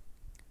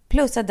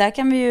 Plus att där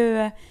kan vi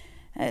ju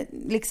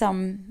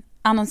liksom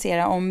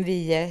annonsera om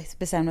vi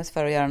bestämmer oss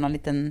för att göra någon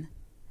liten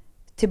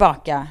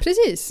tillbaka.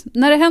 Precis.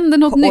 När det händer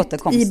något nytt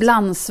Återkomst. i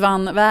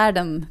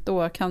Blandsvan-världen,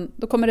 då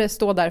kommer det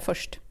stå där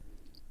först.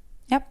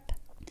 Japp.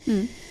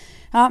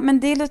 Ja, men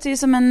det låter ju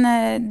som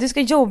du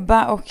ska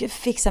jobba och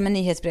fixa med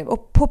nyhetsbrev.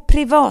 Och på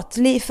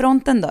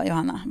privatlivfronten då,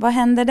 Johanna? Vad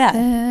händer där?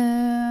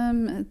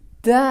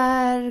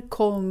 Där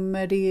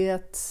kommer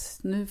det...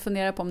 Nu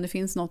funderar jag på om det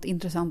finns något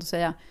intressant att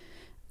säga.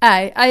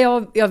 Nej,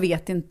 jag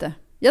vet inte.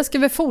 Jag ska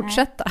väl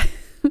fortsätta.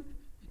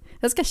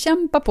 Jag ska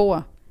kämpa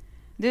på.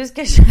 Du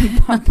ska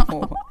kämpa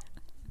på.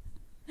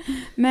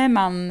 Med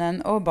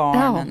mannen och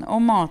barnen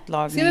och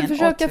matlagningen och tvätten.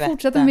 Ska jag försöka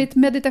fortsätta med mitt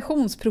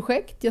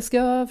meditationsprojekt. Jag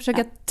ska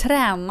försöka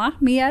träna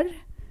mer.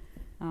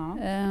 Ja.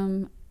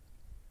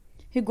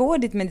 Hur går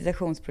ditt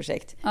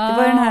meditationsprojekt? Det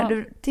var den här,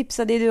 du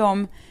tipsade du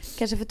om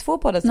kanske för 2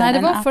 poddar sedan. Nej,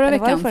 det var förra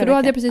veckan, för då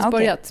hade jag precis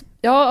börjat.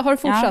 Jag har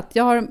fortsatt,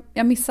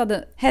 jag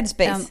missade...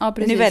 Headspace,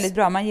 den är väldigt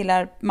bra. Man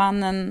gillar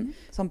mannen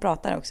som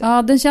pratar också.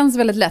 Ja, den känns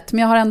väldigt lätt,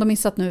 men jag har ändå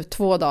missat nu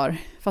 2 dagar.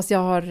 Fast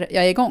jag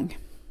är igång.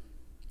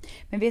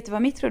 Men vet du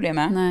vad mitt problem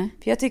är? Nej.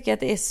 För jag tycker att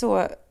det är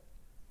så...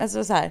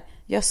 Alltså så här,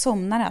 jag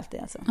somnar alltid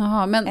alltså.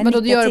 Jaha, men då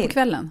du gör det på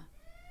kvällen?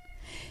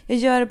 Jag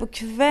gör det på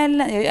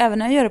kvällen, även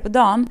när jag gör det på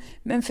dagen.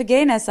 Men för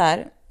grejen är så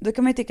här, då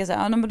kan man ju tycka så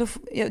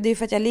här, det är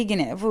för att jag ligger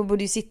ner, jag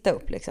borde ju sitta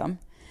upp liksom.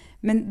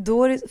 Men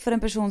då för en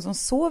person som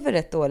sover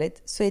rätt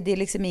dåligt så är det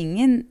liksom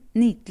ingen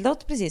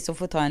nitlott precis att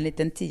få ta en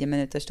liten 10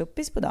 minuters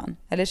tuppis på dagen.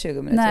 Eller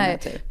 20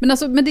 minuter.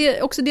 Nej, men det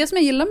är också det som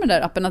jag gillar med den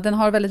där appen, att den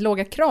har väldigt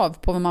låga krav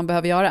på vad man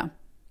behöver göra.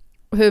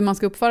 Och hur man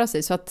ska uppföra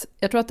sig. Så att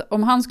jag tror att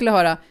om han skulle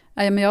höra,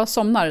 men jag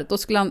somnar, då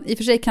skulle han i och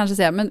för sig kanske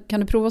säga, men kan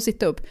du prova att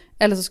sitta upp?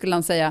 Eller så skulle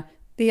han säga,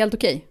 det är helt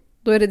okej.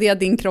 Då är det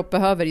din kropp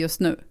behöver just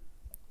nu.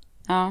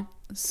 Ja.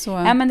 Så.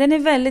 Ja, men den är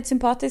väldigt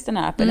sympatisk den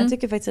här appen. Jag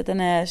tycker faktiskt att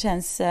den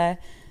känns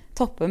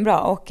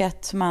toppenbra. Och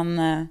att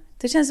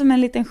det känns som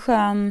en liten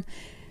skön...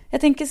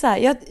 Jag tänker så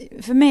här,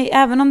 för mig,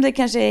 även om det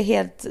kanske är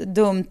helt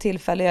dumt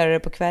tillfälle att göra det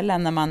på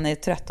kvällen när man är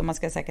trött och man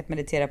ska säkert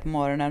meditera på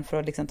morgonen för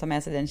att liksom ta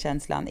med sig den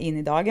känslan in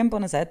i dagen på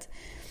något sätt.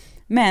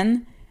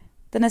 Men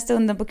den här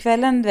stunden på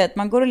kvällen, du vet,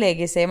 man går och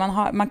lägger sig,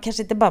 man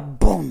kanske inte bara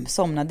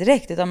somnar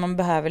direkt, utan man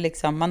behöver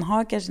liksom, man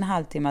har kanske en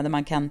halvtimme där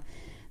man kan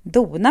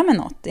dona med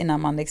något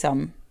innan man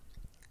liksom,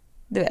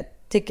 du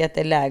vet, tycker att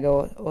det är läge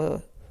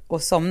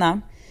att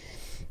somna.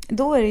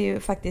 Då är det ju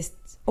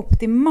faktiskt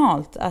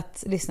optimalt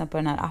att lyssna på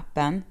den här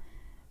appen.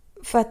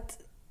 För att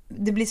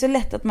det blir så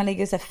lätt att man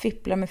ligger och så här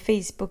fipplar med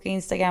Facebook och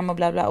Instagram och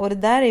bla bla. Och det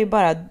där är ju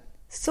bara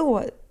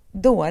så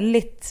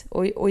dåligt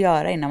att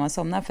göra innan man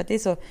somnar. För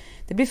att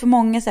det blir för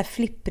många så här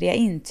flippriga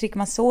intryck.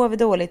 Man sover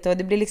dåligt och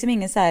det blir liksom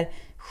ingen så här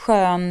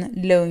skön,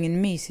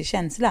 lugn, mysig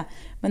känsla.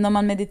 Men om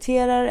man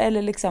mediterar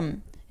eller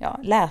liksom,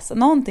 läser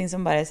någonting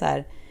som bara är så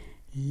här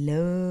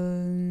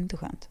lugnt och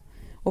skönt.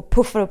 Och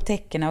puffar upp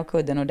täckena och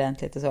kudden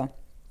ordentligt och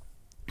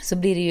så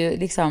blir det ju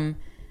liksom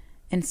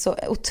en så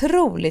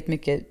otroligt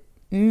mycket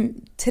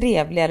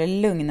trevligare,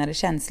 lugnare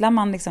känsla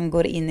man liksom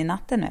går in i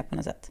natten med på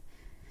något sätt.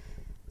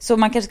 Så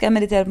man kanske ska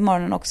meditera på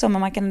morgonen också,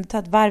 men man kan ta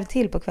ett varv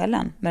till på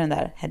kvällen med den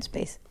där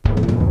Headspace.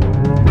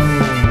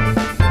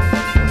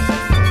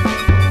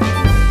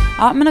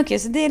 Ja, men okej,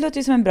 så det låter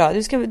ju som en bra.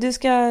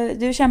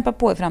 Du kämpar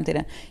på i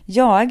framtiden.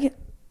 Jag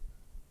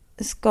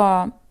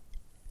ska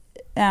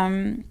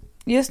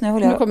just nu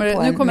håller jag på.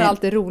 Nu kommer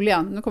allt det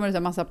roliga. Nu kommer det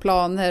en massa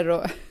planer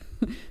och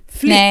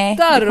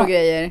flyttar och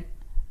grejer.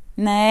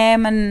 Nej,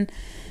 men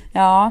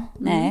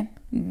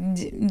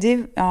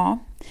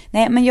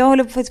nej, men jag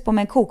håller faktiskt på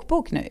med en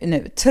kokbok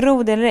nu.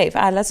 Tro det eller ej, för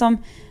alla som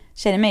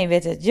känner mig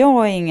vet att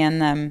jag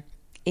är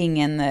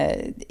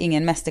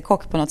ingen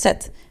mästerkock på något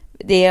sätt.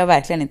 Det är jag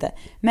verkligen inte.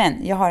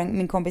 Men jag har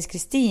min kompis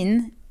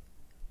Kristin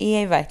är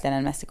ju verkligen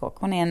en mästerkock.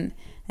 Hon är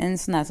en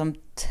sån här som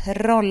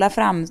trollar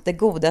fram det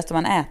godaste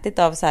man ätit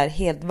av så här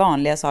helt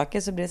vanliga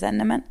saker. Så blir det så här,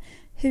 nej men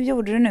hur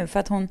gjorde du nu? För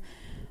att hon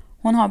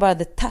har bara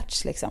the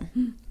touch liksom.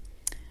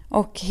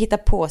 Och hittar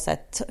på så här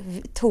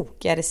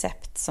tokiga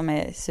recept som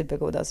är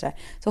supergoda och sådär.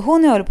 Så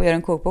hon håller på att göra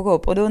en kokbok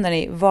ihop. Och då undrar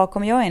ni, vad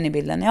kommer jag in i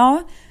bilden?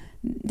 Ja,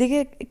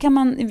 det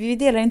kan vi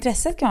delar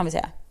intresset kan man väl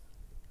säga.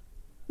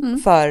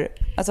 För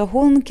alltså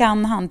hon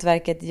kan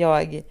hantverket,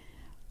 jag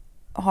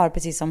har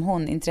precis som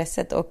hon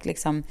intresset och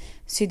liksom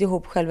sydde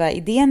ihop själva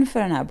idén för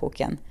den här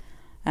boken.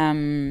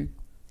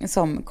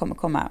 Som kommer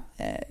komma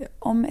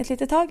om ett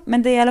litet tag.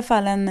 Men det är i alla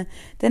fall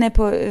den är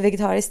på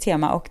vegetariskt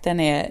tema och den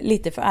är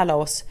lite för alla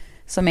oss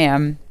som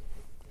är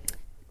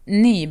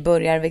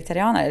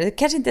nybörjar-vegetarianer. Det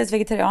kanske inte ens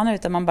vegetarianer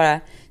utan man bara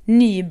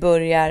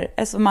nybörjar.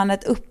 Alltså man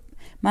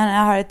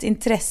har ett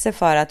intresse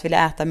för att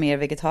vilja äta mer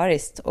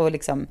vegetariskt och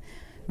liksom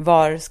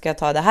var ska jag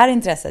ta det här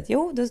intresset?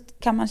 Jo, då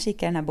kan man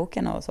kika i den här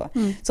boken och så.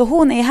 Så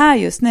hon är här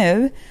just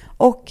nu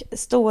och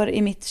står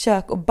i mitt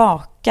kök och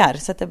bakar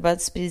så att det bara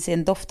sprider sig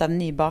en doft av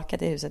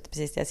nybakat i huset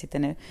precis där jag sitter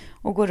nu.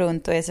 Och går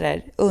runt och är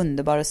sådär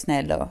underbar och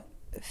snäll och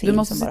fin. Du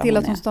måste se till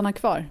att hon stannar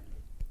kvar.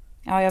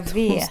 Ja, jag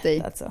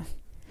vet alltså.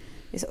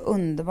 Det är så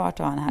underbart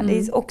att ha henne här. Det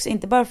är också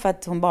inte bara för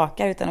att hon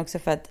bakar utan också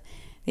för att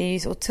det är ju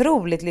så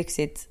otroligt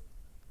lyxigt.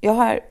 Jag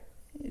har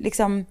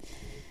liksom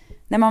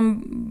när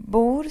man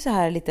bor så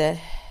här lite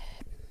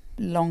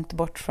långt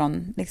bort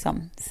från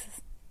liksom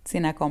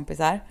sina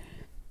kompisar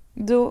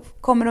då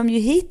kommer de ju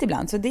hit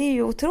ibland. Så det är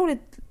ju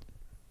otroligt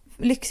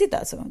lyxigt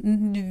alltså.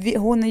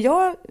 Hon och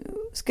jag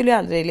skulle ju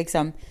aldrig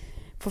liksom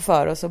få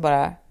för oss och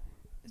bara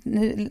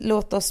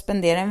låt oss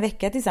spendera en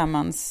vecka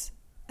tillsammans.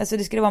 Alltså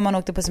det skulle vara man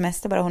åkte på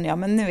semester bara hon och jag.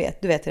 Men du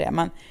vet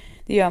det.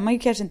 Det gör man ju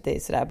kanske inte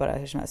sådär bara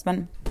hur som helst.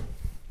 Men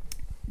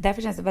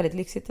därför känns det väldigt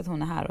lyxigt att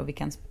hon är här och vi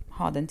kan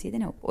ha den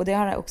tiden ihop. Och det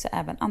har också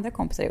även andra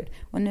kompisar gjort.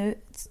 Och nu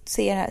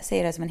säger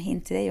jag det som en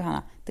hint till dig,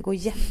 Johanna. Det går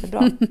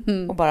jättebra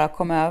att bara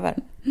komma över.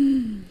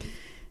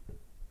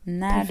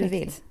 När Perfekt. Du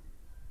vill.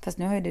 Fast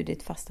nu har ju du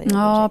ditt fasta jobb.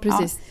 Ja,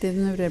 precis. Ja. Det är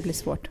nu det blir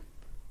svårt.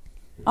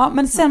 Ja,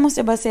 men sen måste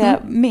jag bara säga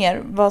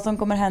mer vad som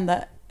kommer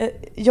hända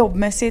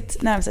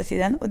jobbmässigt närmsta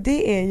tiden. Och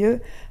det är ju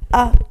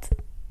att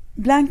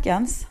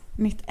Blankans,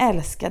 mitt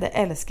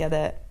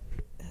älskade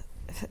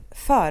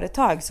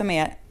företag som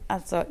är,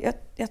 alltså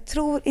jag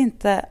tror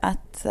inte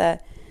att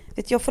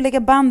jag får lägga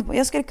band på.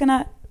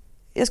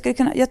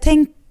 Jag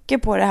tänker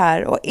på det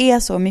här och är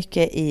så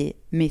mycket i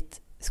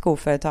mitt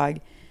skoföretag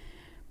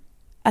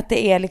att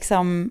det är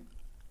liksom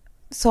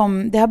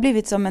det har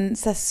blivit som en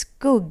så här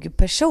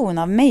skuggperson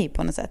av mig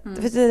på något sätt.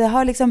 Det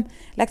har liksom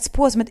lagts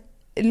på som ett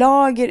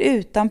lager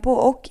utanpå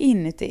och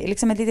inuti.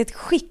 Liksom ett litet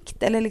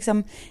skikt eller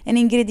liksom en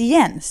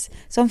ingrediens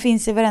som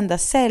finns i varenda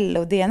cell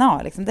och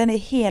DNA. Liksom. Den är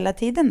hela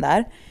tiden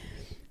där.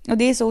 Och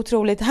det är så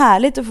otroligt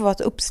härligt att få vara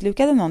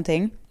uppslukad av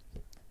någonting.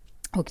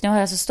 Och nu har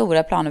jag så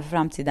stora planer för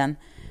framtiden.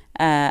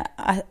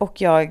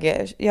 Och jag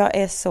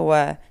är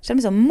känner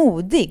mig så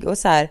modig och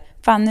så här,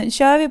 fan nu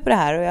kör vi på det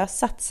här och jag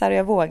satsar och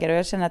jag vågar och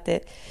jag känner att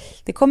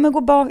det kommer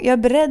gå jag är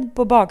beredd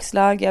på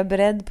bakslag, jag är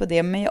beredd på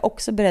det, men jag är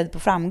också beredd på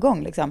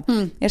framgång liksom.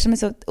 Jag känner mig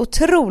så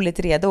otroligt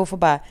redo att få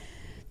bara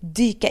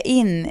dyka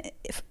in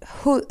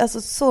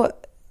alltså så,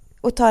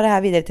 och ta det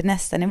här vidare till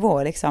nästa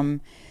nivå liksom,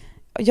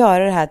 och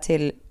göra det här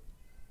till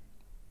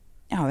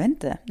jag vet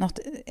inte, något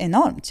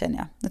enormt känner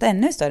jag, något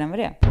ännu större än vad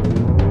det är.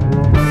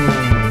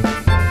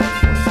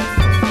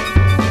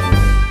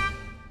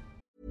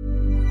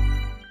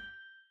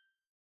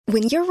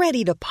 When you're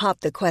ready to pop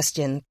the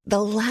question,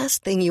 the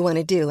last thing you want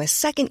to do is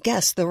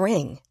second-guess the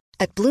ring.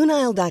 At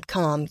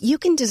BlueNile.com, you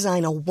can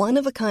design a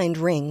one-of-a-kind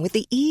ring with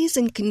the ease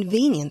and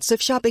convenience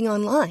of shopping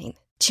online.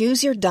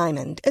 Choose your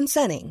diamond and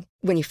setting.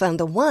 When you find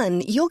the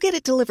one, you'll get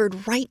it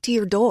delivered right to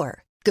your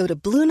door. Go to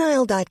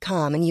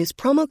BlueNile.com and use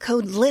promo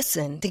code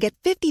LISTEN to get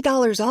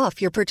 $50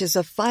 off your purchase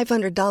of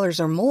 $500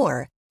 or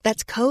more.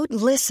 That's code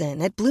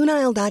LISTEN at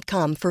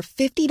BlueNile.com for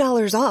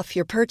 $50 off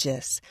your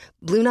purchase.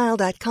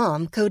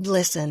 BlueNile.com, code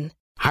LISTEN.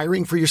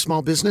 Hiring for your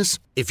small business?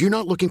 If you're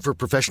not looking for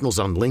professionals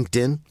on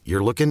LinkedIn,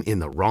 you're looking in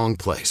the wrong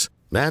place.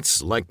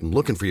 That's like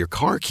looking for your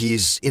car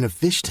keys in a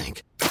fish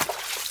tank.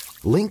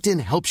 LinkedIn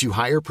helps you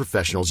hire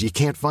professionals you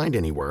can't find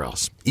anywhere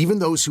else, even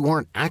those who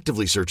aren't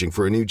actively searching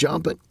for a new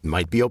job but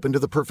might be open to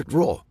the perfect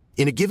role.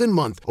 In a given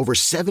month, over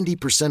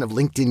 70% of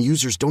LinkedIn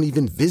users don't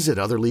even visit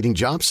other leading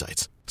job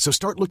sites. So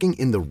start looking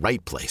in the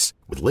right place.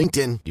 With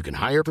LinkedIn, you can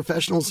hire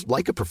professionals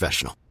like a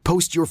professional.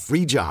 Post your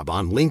free job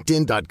on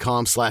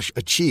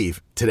linkedin.com/achieve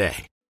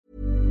today.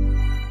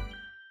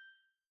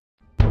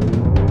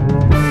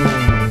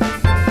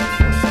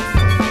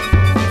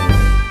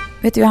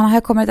 Vet du, Johanna,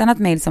 här kommer ett annat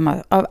mejl som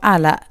av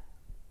alla,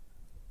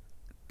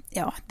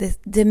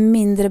 det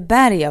mindre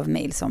berg av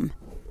mejl som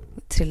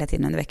trillat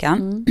in under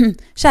veckan.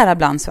 Kära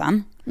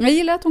Blandsvan. Jag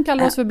gillar att hon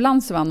kallar oss för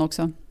Blandsvan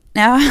också.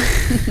 Ja.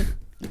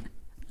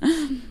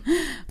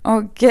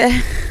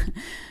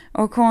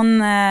 och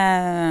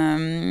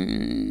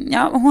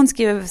hon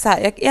skriver så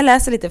här, jag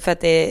läser lite för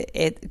att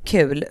det är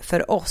kul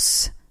för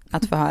oss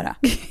att få höra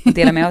och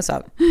dela med oss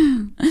av.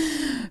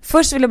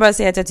 Först vill jag bara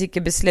säga att jag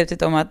tycker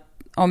beslutet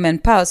om en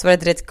paus var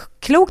ett rätt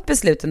klokt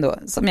beslut ändå,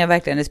 som jag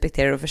verkligen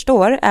respekterar och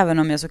förstår, även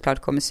om jag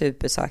såklart kommer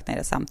supersakna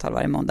era samtal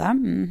varje måndag.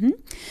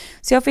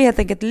 Så jag får helt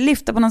enkelt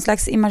lyfta på någon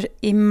slags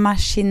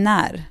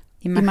imaginär.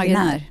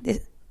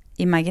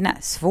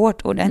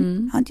 Svårt ord,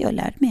 har inte jag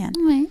lärt mig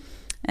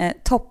än.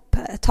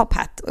 Top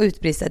hat och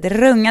utbrista ett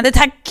rungande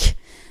tack.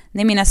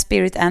 Ni är mina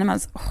spirit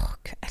animals.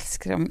 Jag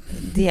älskar dem.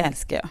 Det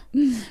älskar jag.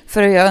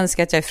 För jag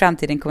önskar att jag i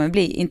framtiden kommer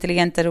bli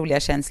intelligenta, roliga,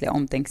 känsliga,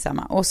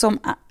 omtänksamma. Och som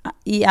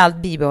i allt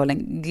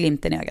bibehållen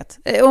glimten i ögat.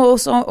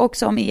 Och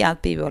som i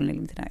allt bibehållen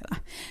glimten i ögat.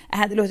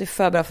 Det låter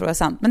för bra för att vara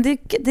sant. Men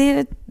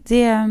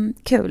det är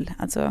kul.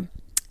 Alltså,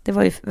 det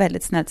var ju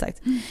väldigt snällt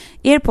sagt.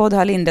 Er podd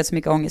har lindrat så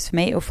mycket ångest för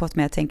mig och fått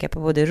mig att tänka på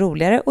både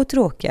roligare och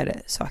tråkigare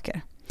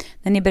saker.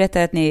 När ni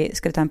berättade att ni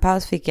skulle ta en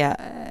paus fick jag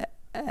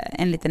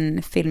en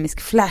liten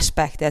filmisk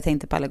flashback där jag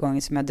tänkte på alla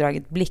gånger som jag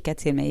dragit blickar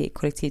till mig i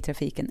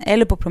kollektivtrafiken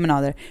eller på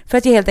promenader för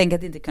att jag helt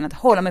enkelt inte kunnat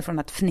hålla mig från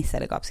att fnissa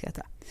eller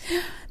gapskratta.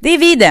 Det är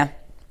vi det.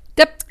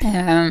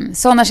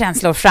 Sådana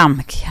känslor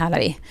framkallar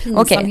vi.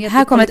 Okej,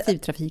 här kommer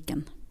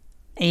kollektivtrafiken.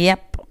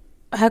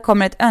 Här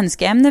kommer ett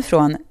önskeämne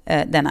från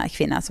denna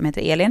kvinna som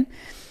heter Elin.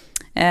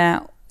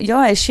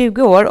 Jag är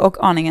 20 år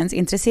och aningens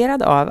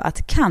intresserad av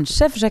att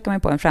kanske försöka mig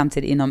på en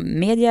framtid inom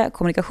media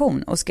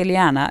kommunikation och skulle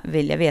gärna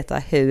vilja veta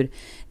hur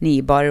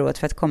ni bar er åt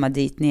för att komma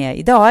dit ni är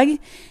idag.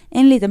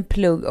 En liten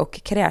plugg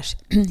och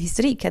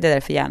karriärshistorik hade jag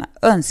därför gärna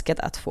önskat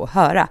att få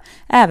höra.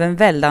 Även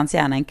väldans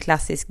gärna en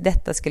klassisk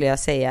detta skulle jag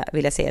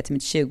vilja säga till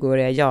mitt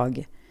 20-åriga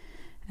jag.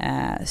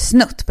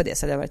 Snutt på det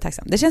så hade jag varit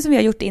tacksam. Det känns som vi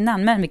har gjort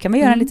innan, men vi kan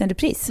väl göra en liten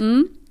repris.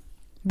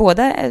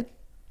 Båda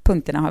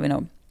punkterna har vi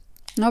nog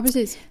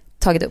precis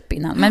tagit upp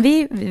innan. Men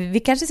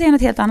vi kanske ser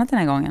något helt annat den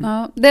här gången.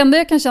 Ja, det enda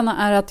jag kan känna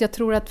är att jag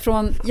tror att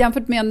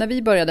jämfört med när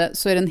vi började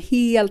så är det en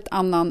helt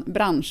annan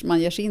bransch man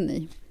ger sig in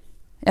i.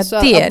 Ja, så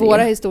att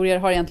våra historier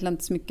har egentligen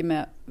inte så mycket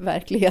med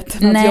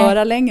verkligheten att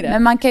göra längre.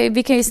 Men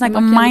vi kan ju snacka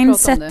om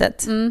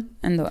mindsetet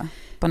ändå,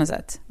 på något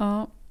sätt.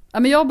 Ja,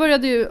 men jag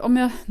började ju, om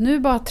jag nu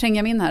bara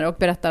tränger mig in här och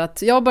berättar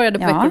att jag började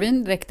på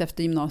Veckorevyn direkt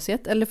efter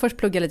gymnasiet. Eller först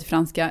pluggade jag lite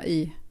franska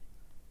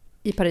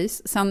i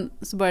Paris. Sen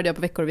så började jag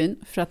på Veckorevyn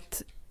för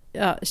att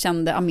jag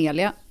kände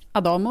Amelia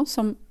Adamo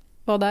som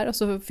var där. Och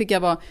så fick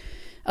jag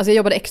jag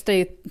jobbade extra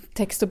i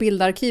text- och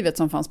bildarkivet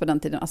som fanns på den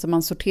tiden. Alltså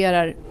man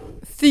sorterar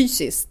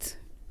fysiskt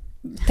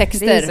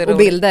texter och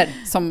bilder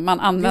som man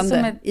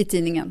använde i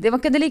tidningen. Det man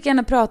kunde lika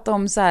gärna prata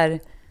om så här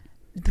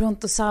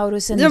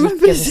brontosaurusen gick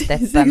över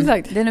steppen.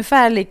 Det är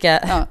ungefär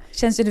lika,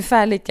 känns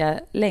ungefär lika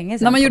länge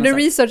sedan. När man gjorde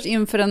research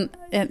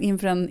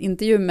inför en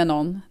intervju med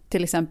någon,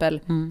 till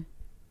exempel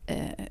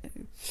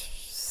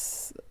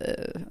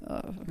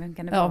vem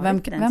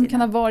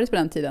kan ha varit på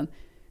den tiden?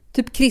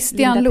 Typ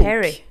Christian Linda Luuk.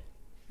 Perry.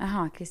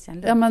 Jaha, Christian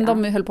Luuk. Ja, men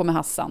de höll på med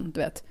Hassan, du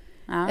vet.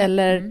 Ja.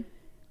 Eller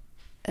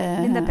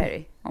Linda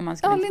Perry, om man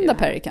skulle Linda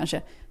Perry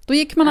kanske. Då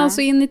gick man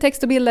alltså in i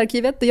text- och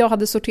bildarkivet där jag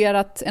hade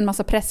sorterat en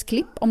massa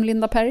pressklipp om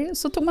Linda Perry.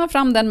 Så tog man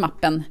fram den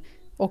mappen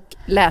och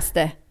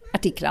läste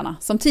artiklarna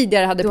som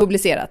tidigare hade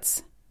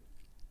publicerats.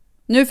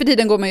 Nu för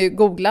tiden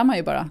googlar man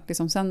ju bara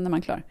liksom, sen när man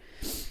är klar.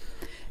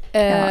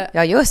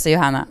 Ja, just det,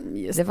 Johanna.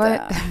 Just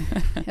det.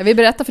 Jag vill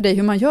berätta för dig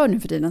hur man gör nu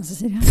för tiden,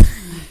 Cecilia.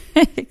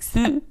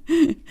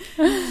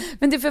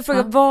 Men det får jag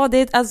fråga, var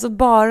det alltså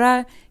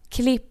bara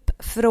klipp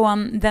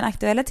från den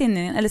aktuella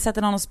tidningen eller satt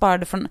någon och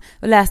sparade från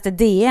och läste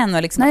DN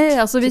och liksom? Nej,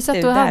 alltså vi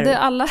satt och hade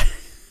alla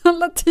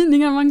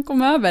tidningar man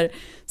kom över.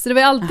 Så det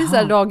var alltid så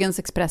här Dagens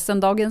Expressen,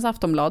 Dagens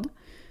Aftonblad.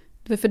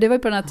 För det var ju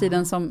på den här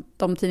tiden som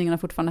de tidningarna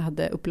fortfarande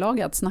hade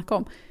upplaga att snacka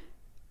om.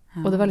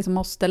 Och det var liksom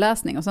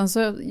måste-läsning. Och sen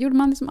så gjorde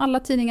man liksom alla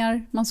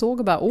tidningar man såg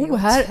och bara,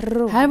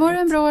 här var det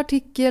en bra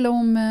artikel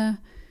om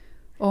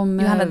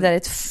Johanna, det är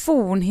ett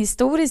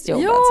fornhistoriskt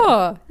jobb. Ja,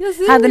 alltså. Jag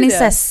ser hade det. Ni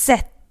så här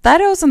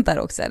sättare och sånt där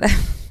också, eller?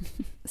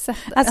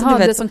 Alltså, du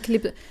vet, som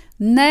klipp...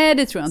 Nej,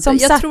 det tror jag inte. Som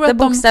jag satte tror att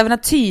bokstäverna,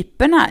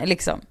 typerna,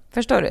 liksom.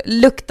 Förstår du?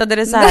 Luktade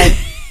det så här...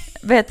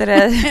 Vad heter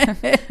det?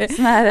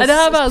 Sån här det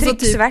här var alltså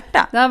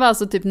trycksvärta. Det här var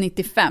alltså typ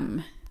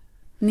 95.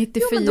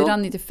 94,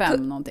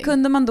 95 någonting.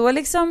 Kunde man då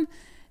liksom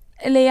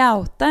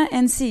layouta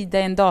en sida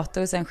i en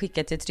dator och sen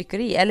skicka till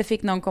tryckeri? Eller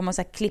fick någon komma och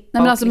så här klippa?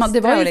 Nej, men alltså,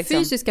 det var ju liksom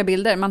fysiska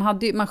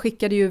bilder. Man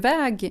skickade ju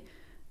iväg...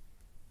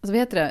 Alltså vad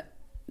heter det?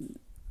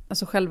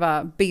 Alltså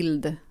själva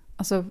bild...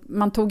 Alltså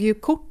man tog ju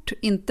kort,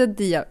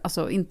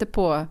 inte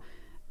på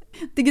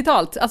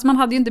digitalt. Alltså man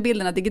hade ju inte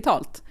bilderna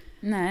digitalt.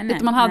 Nej.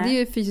 Utan man hade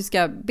ju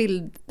fysiska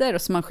bilder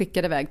som man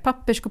skickade iväg.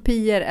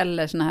 Papperskopior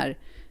eller såna här,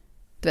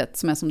 du vet,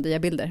 som är som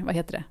diabilder. Vad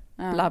heter det?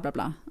 Ja. Bla bla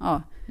bla.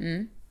 Ja.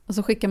 Och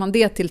så skickar man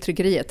det till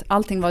tryckeriet.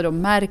 Allting var då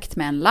märkt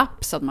med en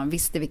lapp så att man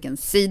visste vilken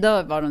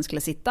sida, var den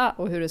skulle sitta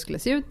och hur det skulle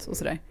se ut och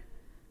sådär.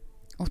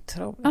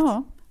 Otroligt.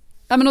 Ja,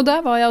 men och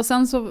där var jag och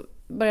sen så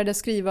började jag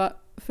skriva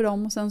för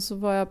dem och sen så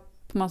var jag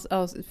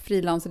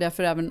frilansade jag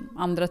för även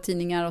andra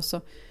tidningar och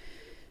så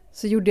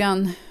gjorde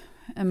jag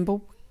en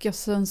bok och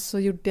sen så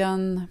gjorde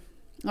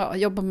jag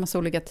jobbade på massa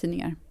olika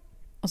tidningar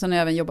och sen har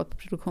jag även jobbat på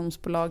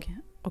produktionsbolag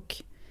och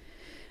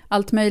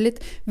allt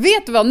möjligt.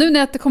 Vet du vad, nu när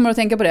jag kommer att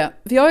tänka på det,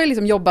 för jag har ju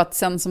liksom jobbat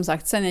sen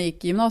jag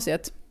gick i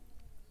gymnasiet.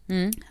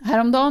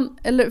 Häromdagen,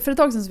 eller för ett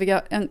tag sedan så fick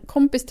jag en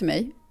kompis till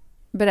mig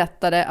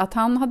berättade att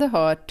han hade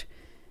hört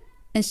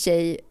en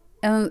tjej,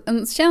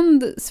 en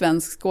känd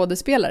svensk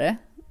skådespelare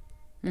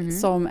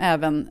som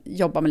även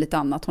jobbar med lite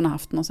annat. Hon har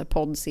haft någon sån här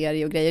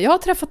poddserie och grejer. Jag har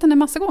träffat henne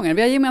massa gånger.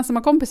 Vi har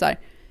gemensamma kompisar.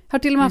 Jag har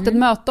till och med haft ett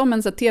möte om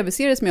en sån här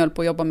tv-serie som jag höll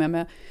på att jobba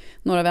med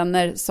några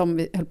vänner som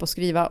vi höll på att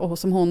skriva och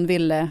som hon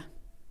ville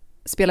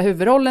spela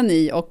huvudrollen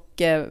i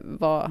och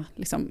var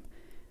liksom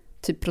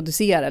typ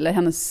producera,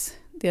 eller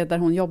det där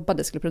hon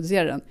jobbade skulle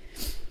producera den.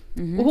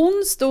 Och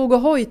hon stod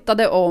och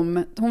hojtade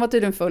om, hon var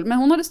tydligen full, men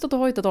hon hade stått och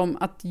hojtat om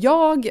att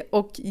jag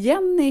och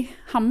Jenny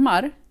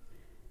Hammar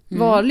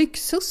var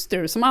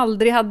lyxhuster som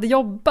aldrig hade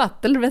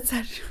jobbat. Eller vet så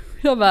här.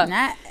 Jag bara,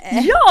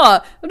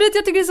 ja! Och jag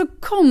tycker det är så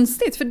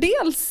konstigt. För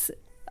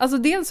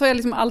dels har jag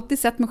liksom alltid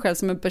sett mig själv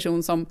som en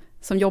person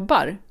som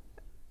jobbar.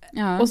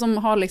 Ja. Och som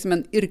har liksom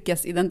en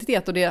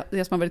yrkesidentitet. Och det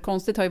som har varit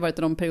konstigt har ju varit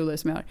de perioder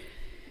som jag har...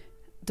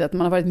 Att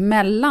man har varit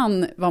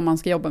mellan vad man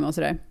ska jobba med och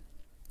sådär.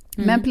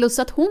 Men plus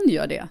att hon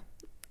gör det.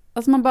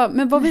 Alltså man bara,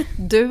 men vad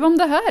vet du om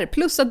det här?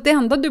 Plus att det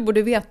enda du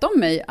borde veta om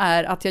mig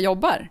är att jag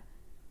jobbar.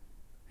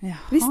 Jaha.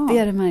 Visst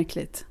är det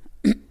märkligt?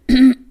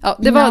 Ja,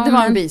 det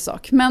var en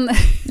bisak. Men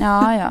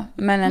Ja,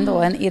 men ändå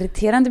en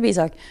irriterande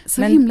bisak.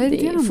 Så men himla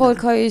irriterande.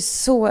 Folk har ju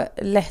så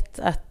lätt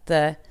att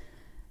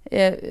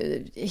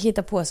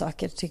hitta på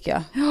saker, tycker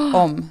jag,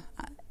 om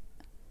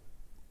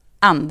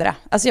andra.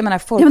 Alltså jag menar,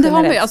 folk det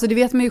har man ju, alltså det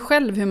vet man ju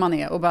själv hur man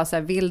är och bara så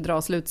här vill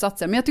dra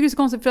slutsatser. Men jag tycker det är så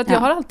konstigt för att jag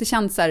har alltid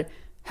känt så här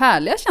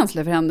härliga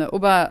känslor för henne och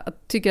bara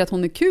tycker att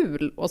hon är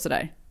kul och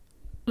sådär.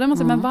 Och då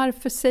måste men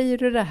varför säger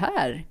du det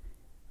här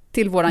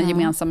till våran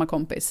gemensamma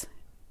kompis?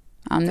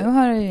 Ja, nu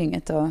har du ju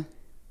inget att...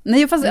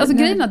 Nej, fast alltså,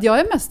 grejen är att jag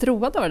är mest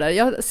road av det där.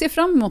 Jag ser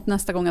fram emot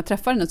nästa gång jag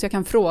träffar henne så jag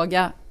kan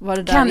fråga vad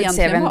det där kan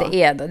egentligen var. Kan du se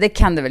vem det är då? Det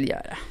kan du väl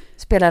göra.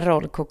 Spela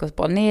roll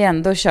kokosboll. Ni är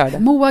ändå körde.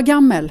 Moa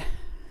Gammel.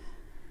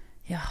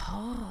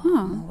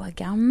 Jaha, Moa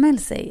Gammel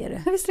säger du.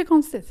 Ja, visst är det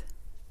konstigt.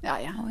 Ja.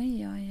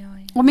 Oj.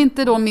 Om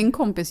inte då min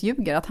kompis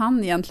ljuger att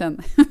han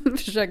egentligen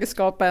försöker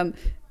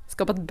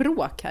skapa ett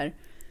bråk här.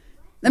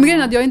 Nej, men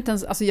grejen är att jag inte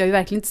ens, alltså jag är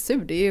verkligen inte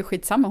sur. Det är ju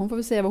skitsamma, hon får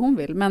väl säga vad hon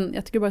vill. Men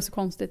jag tycker bara det är så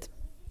konstigt.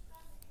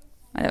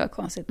 Ja, det var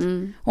konstigt.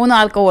 Hon har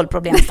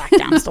alkoholproblem,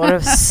 stackarn. Står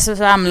och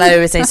samlar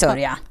ur sig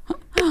sörja.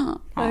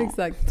 Ja,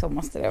 exakt. Så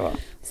måste det vara.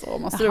 Så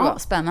måste det vara.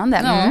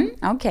 Spännande.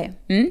 Okej.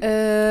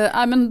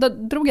 Men då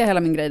drog jag hela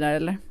min grej där,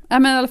 eller?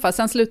 Men i alla fall,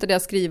 sen slutade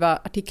jag skriva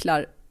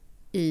artiklar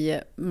i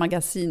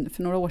magasin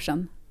för några år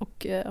sedan.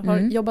 Och har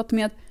jobbat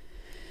med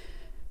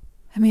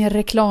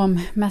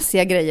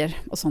reklammässiga grejer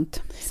och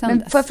sånt.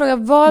 Men får jag fråga,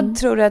 vad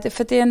tror du att...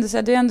 För det är ändå så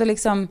här, du har ändå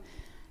liksom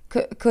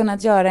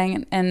kunnat göra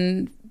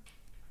en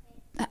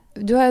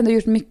du har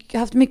ändå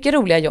haft mycket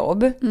roliga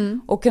jobb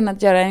och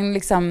kunnat göra en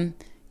liksom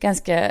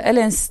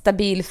en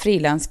stabil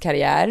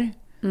frilanskarriär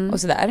och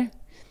sådär.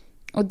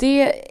 Och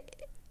det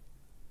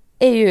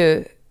är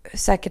ju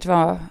säkert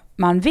vad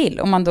man vill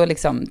om man då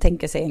liksom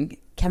tänker sig en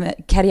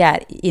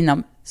karriär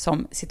inom,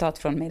 som citat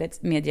från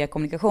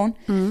mediekommunikation.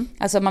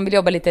 Alltså man vill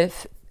jobba lite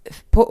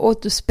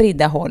åt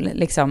spridda håll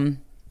liksom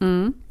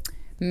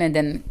med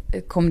den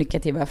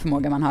kommunikativa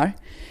förmåga man har.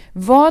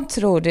 Vad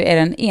tror du är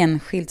den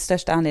enskilt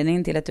största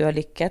anledningen till att du har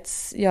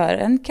lyckats göra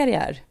en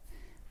karriär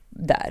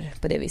där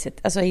på det viset?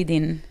 Alltså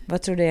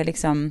vad tror du är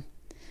liksom,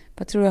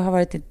 vad tror du har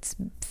varit ditt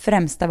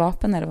främsta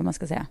vapen eller vad man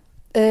ska säga?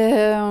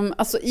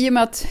 Alltså i och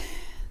med att...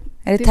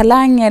 Är det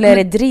talang eller är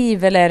det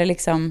driv eller är det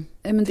liksom...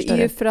 Men det är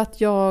ju för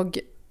att jag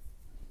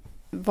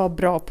var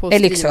bra på att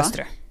skriva.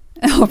 Lyxhustru.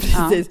 Ja,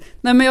 precis. Ja.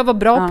 Nej, men jag var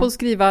bra på att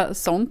skriva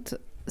sånt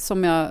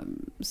som jag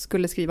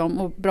skulle skriva om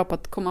och bra på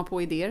att komma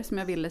på idéer som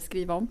jag ville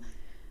skriva om.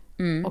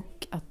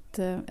 Och att,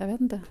 jag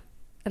vet inte,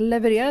 jag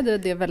levererade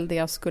det väl det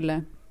jag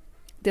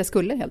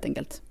skulle helt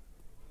enkelt.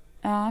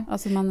 Ja,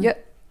 alltså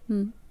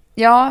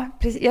ja,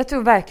 precis. Jag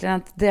tror verkligen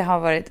att det har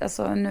varit,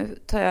 alltså nu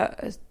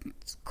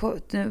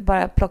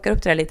bara plockar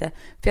upp det där lite,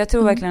 för jag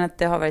tror verkligen att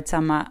det har varit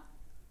samma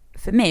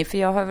för mig, för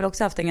jag har väl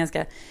också haft en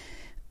ganska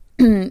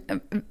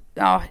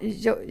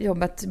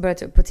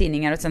börjat på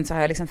tidningar och sen så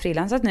har jag liksom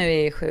frilansat nu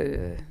i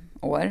 7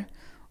 år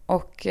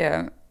och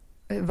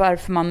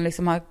varför man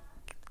liksom har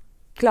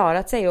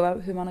klarat sig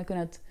och hur man har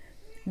kunnat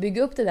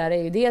bygga upp det där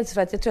är ju dels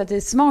för att jag tror att det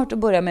är smart att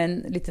börja med en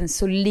liten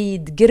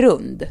solid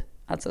grund,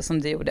 alltså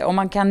som du gjorde. Om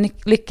man kan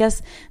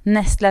lyckas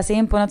nästla sig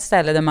in på något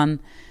ställe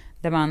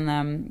där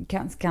man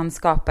kan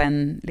skapa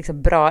en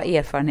liksom bra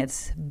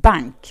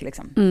erfarenhetsbank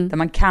liksom, där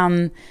man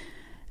kan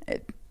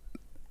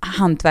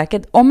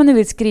hantverket, om man nu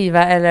vill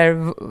skriva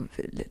eller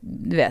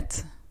du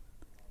vet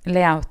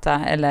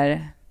layouta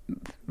eller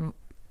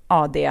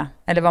AD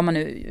eller vad man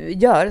nu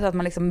gör, så att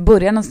man liksom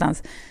börjar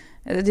någonstans.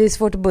 Det är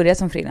svårt att börja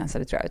som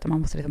frilansare tror jag, utan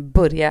man måste liksom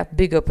börja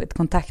bygga upp ett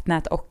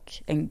kontaktnät och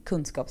en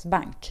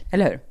kunskapsbank,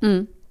 eller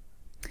hur?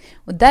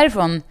 Och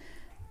därifrån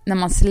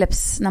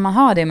när man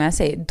har det med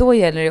sig, då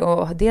gäller det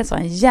att dels ha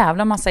en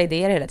jävla massa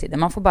idéer hela tiden.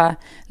 Man får bara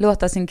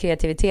låta sin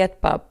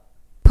kreativitet bara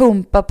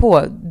pumpa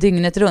på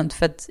dygnet runt,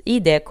 för att i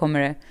det kommer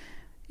det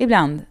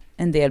ibland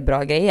en del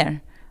bra grejer.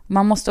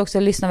 Man måste också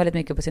lyssna väldigt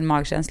mycket på sin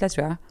magkänsla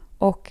tror jag,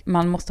 och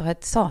man måste ha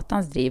ett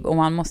satans driv och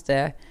man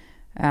måste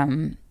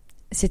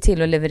se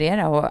till att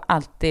leverera och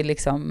alltid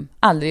liksom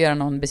aldrig göra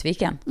någon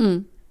besviken.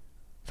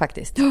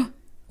 Faktiskt.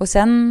 Och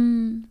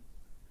sen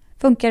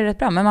funkar det rätt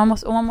bra, men man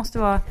måste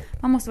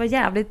vara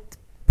jävligt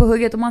på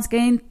hugget, och man ska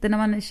inte när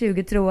man är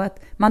 20 tro att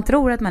man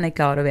tror att man är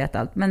klar och vet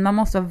allt, men man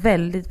måste vara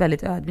väldigt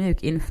väldigt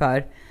ödmjuk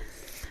inför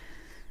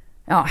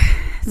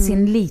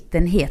sin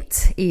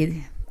litenhet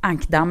i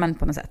ankdammen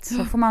på något sätt.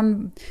 Så får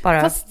man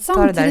bara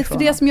ta det därifrån.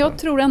 För det som jag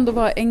tror ändå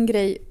var en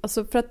grej,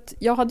 alltså för att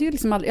jag hade ju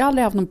liksom jag har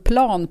aldrig haft någon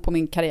plan på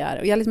min karriär,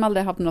 och jag har liksom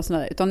aldrig haft några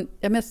sådana där, utan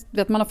jag mest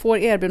vet man får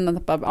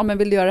erbjudanden att men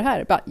vill du göra det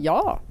här? Bara,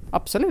 ja,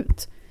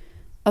 absolut.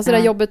 Alltså det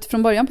här jobbet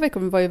från början på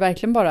veckan var ju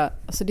verkligen bara,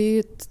 alltså det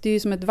är ju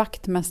som ett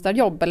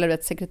vaktmästarjobb eller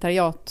ett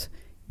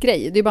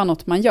sekretariatgrej. Det är bara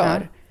något man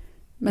gör.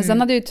 Men sen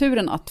hade jag ju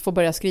turen att få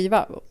börja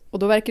skriva, och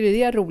då verkar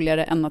det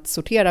roligare än att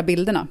sortera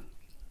bilderna.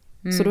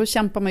 Så då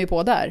kämpar man ju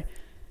på där.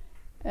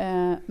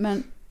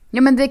 Men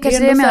det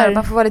kanske jag menar,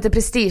 man får vara lite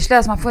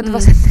prestigelös, man får inte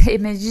vara så nej,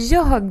 men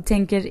jag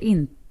tänker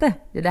inte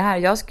det här,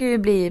 jag ska ju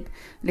bli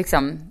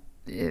liksom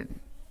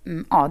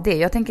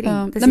Jag tänker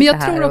inte men jag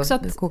sitta tror här också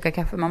och att koka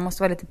kaffe. Man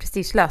måste vara lite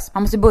prestigelös.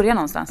 Man måste börja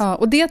någonstans. Ja,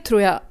 och det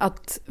tror jag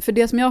att, för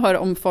det som jag hör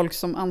om folk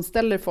som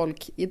anställer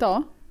folk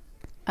idag,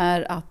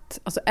 är att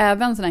alltså,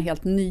 även såna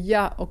helt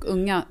nya och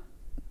unga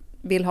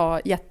vill ha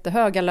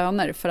jättehöga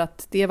löner, för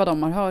att det är vad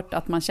de har hört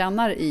att man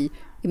tjänar i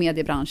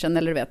mediebranschen,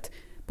 eller du vet,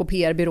 på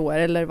PR-byråer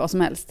eller vad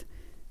som helst.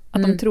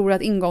 Att de tror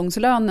att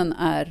ingångslönen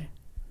är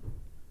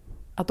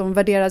att de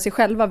värderar sig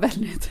själva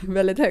väldigt,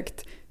 väldigt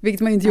högt.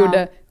 Vilket man inte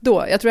gjorde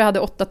då. Jag tror jag hade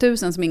 8 000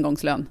 som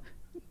ingångslön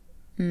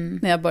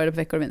när jag började på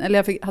Veckorevyn.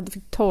 Eller jag hade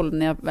fick 12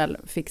 när jag väl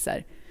fick så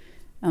här,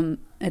 en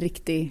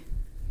riktig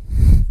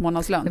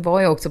månadslön. Det var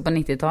ju också på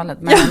 90-talet.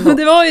 Men ja,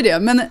 det var ju det.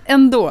 Men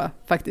ändå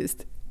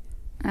faktiskt.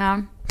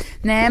 Ja.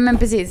 Nej, men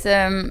precis. Det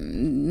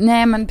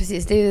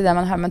är ju det där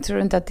man hör. Man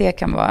tror inte att det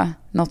kan vara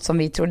något som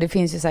vi tror. Det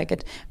finns ju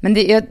säkert.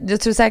 Men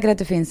jag tror säkert att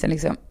det finns en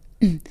liksom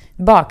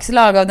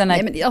bakslag av den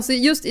här... Nej, men alltså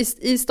just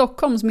i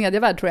Stockholms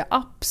medievärld tror jag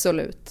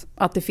absolut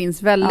att det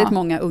finns väldigt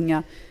många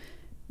unga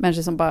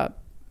människor som bara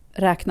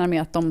räknar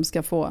med att de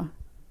ska få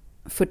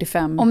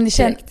 45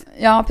 direkt.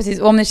 Ja, precis.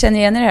 Och om ni känner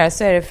igen er här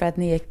så är det för att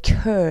ni är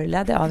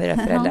curlade av era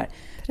föräldrar.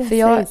 För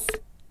jag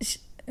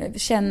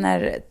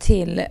känner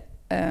till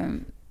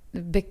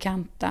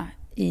bekanta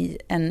i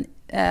en,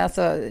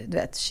 alltså du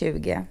vet,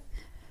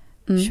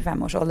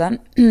 20-25-årsåldern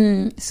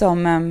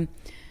som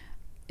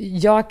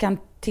jag kan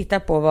titta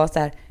på och vara så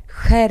här: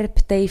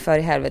 skärp dig för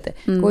i helvete.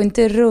 Gå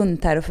inte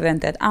runt här och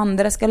förvänta dig att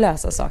andra ska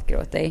lösa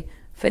saker åt dig.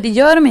 För det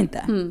gör de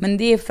inte. Men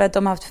det är för att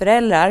de har haft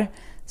föräldrar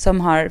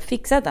som har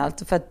fixat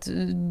allt. För att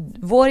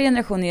vår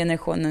generation är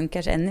generationen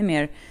kanske ännu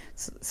mer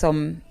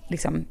som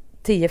liksom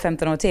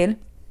 10-15 år till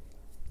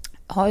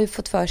har ju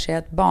fått för sig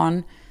att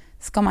barn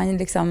ska man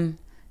liksom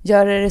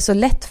göra det så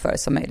lätt för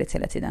som möjligt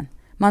hela tiden.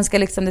 Man ska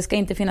liksom, det ska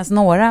inte finnas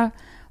några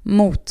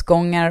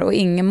motgångar och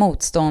ingen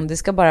motstånd. Det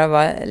ska bara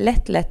vara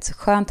lätt,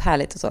 skönt,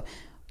 härligt och så.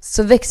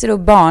 Så växer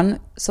upp barn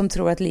som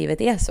tror att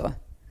livet är så.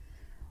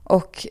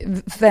 Och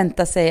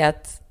förväntar sig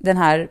att den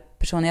här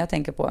personen jag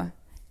tänker på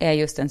är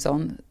just en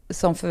sån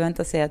som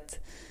förväntar sig att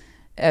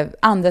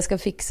andra ska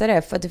fixa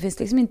det. För att det finns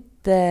liksom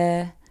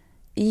inte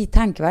i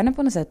tankevärlden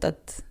på något sätt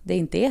att det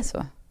inte är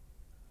så.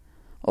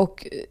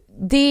 Och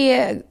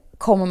det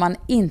kommer man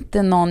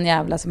inte någon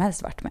jävla som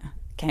helst vart med.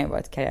 Kan ju vara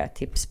ett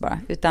karriärtips bara.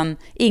 Utan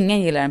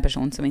ingen gillar en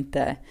person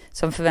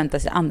som förväntar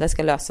sig att andra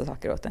ska lösa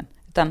saker åt en.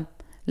 Utan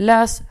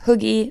lös,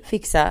 hugg i,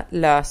 fixa,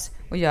 lös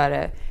och gör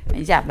det med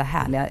en jävla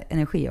härliga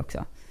energi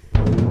också.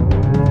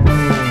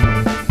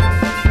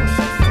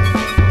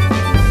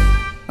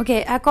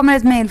 Okej, här kommer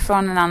ett mejl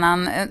från en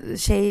annan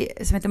tjej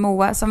som heter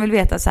Moa som vill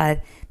veta så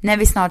här: när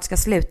vi snart ska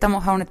sluta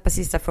har hon ett par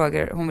sista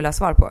frågor hon vill ha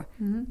svar på.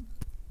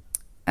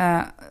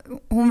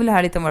 Hon vill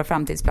höra lite om våra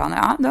framtidsplaner.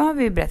 Ja, då har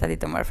vi berättat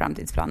lite om våra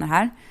framtidsplaner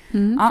här.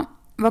 Ja,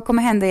 vad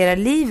kommer hända i era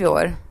liv i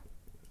år?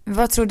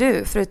 Vad tror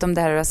du, förutom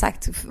det här du har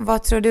sagt?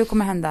 Vad tror du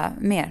kommer hända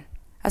mer?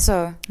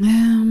 Alltså...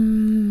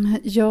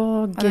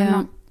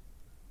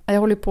 Jag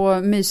håller på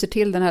och myser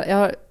till den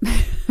här...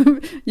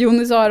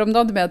 Joni sa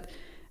häromdagen till mig att...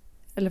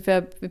 Eller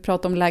för vi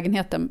pratade om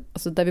lägenheten,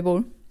 alltså där vi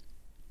bor.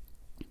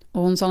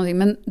 Och hon sa någonting,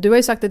 men du har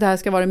ju sagt att det här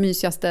ska vara det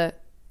mysigaste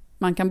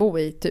man kan bo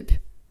i, typ.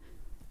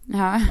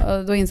 Ja.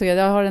 Och då insåg jag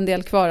att jag har en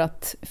del kvar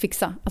att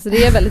fixa. Alltså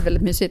det är väldigt,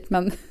 väldigt mysigt,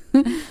 men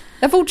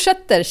jag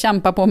fortsätter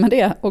kämpa på med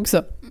det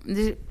också.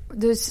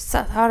 Du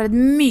har ett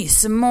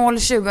mysmål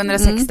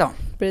 2016.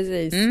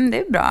 Precis. Det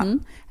är bra.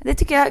 Det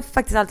tycker jag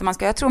faktiskt alltid man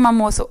ska. Jag tror man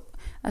må så...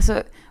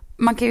 Alltså,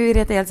 man kan ju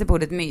reta helt sig på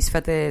det mys för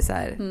att det är så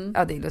här...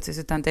 Ja, det låter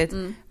så töntigt.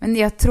 Men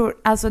jag tror...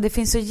 Alltså, det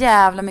finns så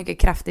jävla mycket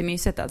kraft i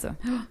myset, alltså.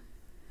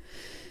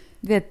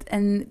 Du vet,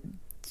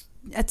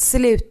 att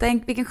sluta...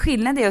 Vilken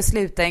skillnad det är att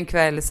sluta en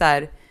kväll så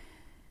här...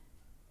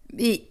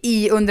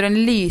 under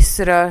en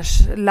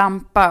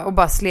lysrörslampa och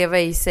bara sleva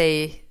i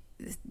sig,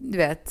 du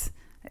vet,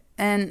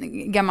 en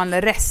gammal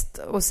rest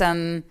och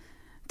sen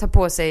ta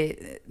på sig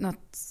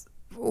något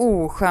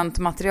oskönt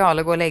material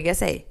och gå och lägga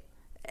sig.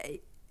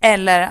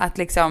 Eller att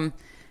liksom,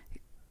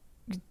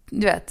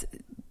 du vet,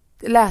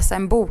 läsa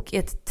en bok i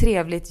ett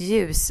trevligt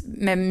ljus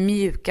med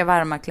mjuka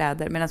varma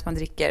kläder medan man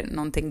dricker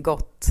någonting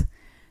gott,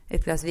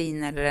 ett glas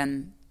vin eller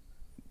en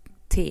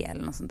te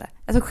eller något sånt där.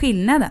 Alltså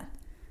skillnaden.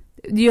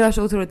 Det gör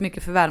så otroligt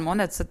mycket för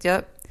välmåendet, så att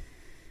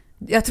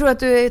jag tror att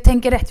du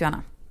tänker rätt,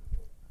 Johanna.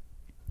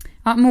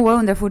 Ja, Moa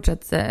undrar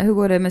fortsatt, hur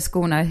går det med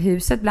skorna?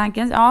 Huset,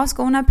 Blankens? Ja,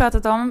 skorna har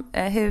pratat om.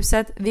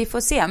 Huset, vi får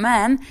se.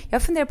 Men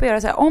jag funderar på att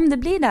göra så här, om det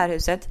blir det här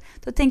huset,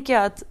 då tänker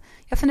jag att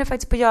jag funderar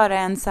faktiskt på att göra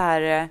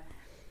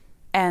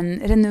en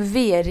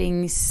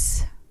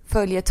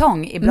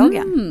renoveringsföljetong i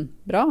bloggen.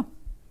 Bra.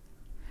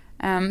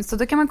 Så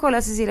då kan man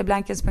kolla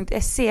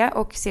ceciliablankens.se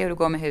och se hur det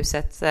går med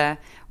huset.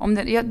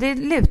 Det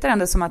lutar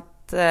ändå som att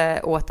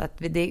åt att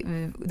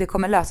det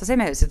kommer lösa sig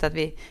med huset, att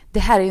det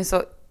här är ju en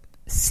så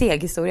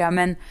seg historia,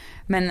 men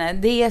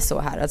det är så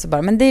här alltså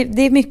bara. Men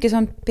det är mycket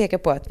som pekar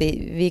på att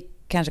vi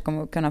kanske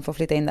kommer kunna få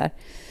flytta in där.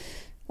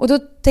 Och då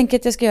tänker jag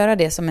att jag ska göra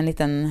det som en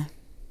liten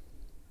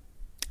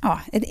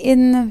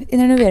en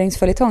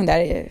renoveringsföljetong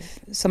där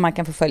som man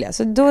kan få följa.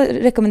 Så då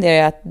rekommenderar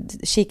jag att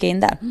kika in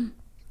där.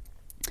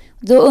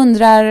 Då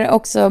undrar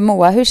också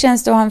Moa, hur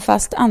känns det att ha en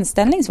fast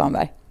anställning,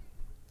 Svanberg?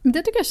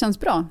 Det tycker jag känns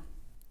bra.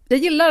 Jag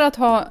gillar att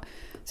ha...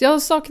 Så jag har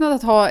saknat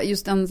att ha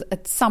just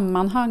ett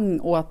sammanhang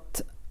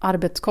åt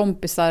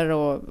arbetskompisar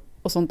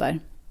och sånt där.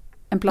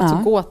 En plats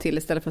att gå till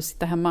istället för att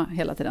sitta hemma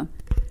hela tiden.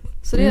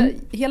 Så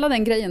hela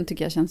den grejen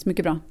tycker jag känns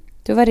mycket bra.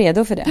 Du var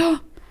redo för det? Ja,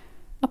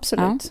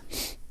 absolut.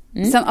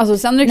 Ja.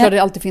 Sen är det klart att det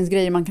alltid finns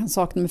grejer man kan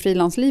sakna med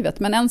frilanslivet.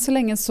 Men än så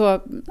länge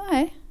så,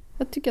 nej.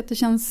 Jag tycker att det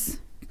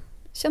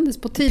kändes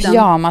på tiden.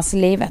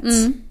 Pyjamaslivet.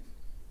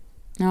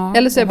 Ja,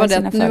 eller så är det bara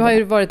det att nu har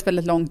ju varit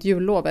väldigt långt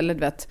jullov. Eller du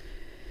vet,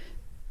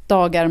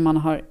 dagar man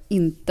har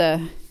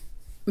inte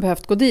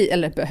behövt gå dit.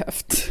 Eller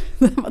behövt,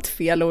 det var ett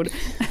fel ord.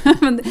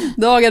 Men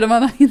dagar då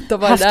man inte har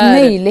varit haft där.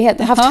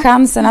 Möjlighet, haft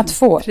chansen att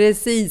få.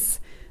 Precis.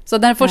 Så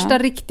den första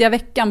riktiga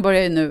veckan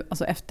börjar ju nu,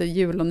 alltså efter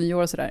jul och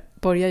nyår och sådär,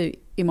 börjar ju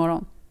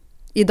imorgon.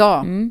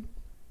 Idag.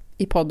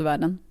 I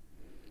poddvärlden.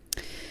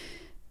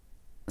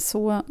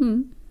 Så,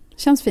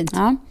 känns fint.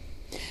 Ja.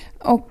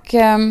 Och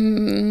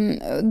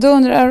då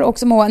undrar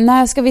också Moa,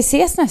 när ska vi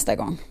ses nästa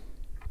gång?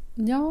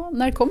 Ja,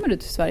 när kommer du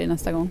till Sverige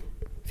nästa gång?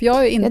 För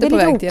jag är inte på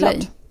väg till LA.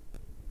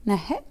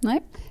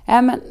 Nej.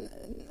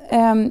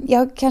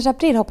 Jag kanske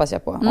april hoppas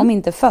jag på, om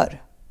inte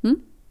förr.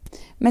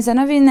 Men sen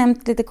har vi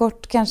nämnt lite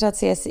kort kanske att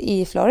ses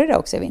i Florida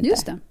också i vinter.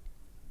 Just det.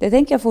 Det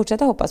tänker jag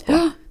fortsätta hoppas på.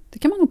 Ja, det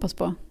kan man hoppas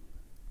på.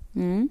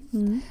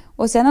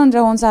 Och sen undrar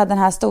hon så här den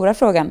här stora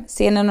frågan.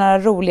 Ser ni några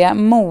roliga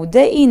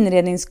mode,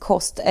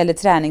 inredningskost eller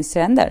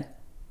träningstrender?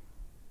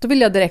 Då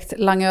vill jag direkt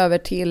langa över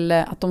till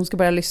att de ska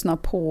börja lyssna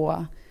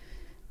på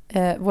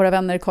våra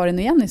vänner Karin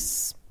och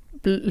Jennys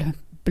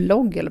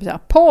blogg eller säga,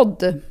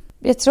 podd.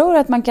 Jag tror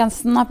att man kan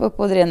snappa upp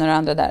både det ena och det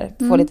andra där.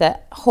 Få lite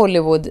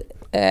Hollywood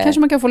kanske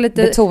man kan få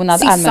lite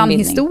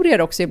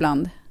Sissan-historier också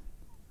ibland.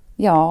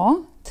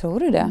 Ja, tror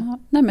du det? Ja,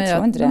 nej,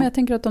 men jag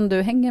tänker att om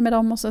du hänger med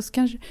dem och så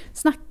kanske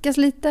snackas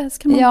lite så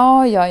kan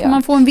man, kan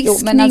man få en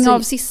viskning av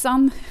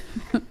Sissan.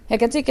 Jag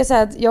kan tycka så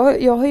här att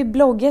jag har ju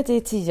bloggat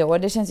i 10 år.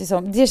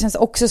 Det känns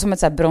också som ett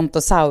så här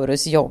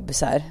Brontosaurus-jobb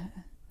så här.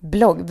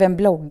 Vem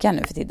bloggar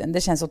nu för tiden?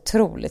 Det känns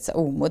otroligt så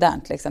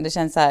omodernt liksom. Det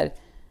känns så här,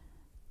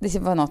 det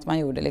var något man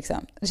gjorde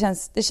liksom.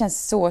 Det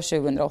känns så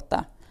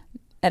 2008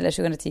 eller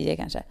 2010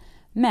 kanske.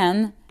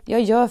 Men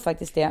jag gör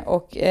faktiskt det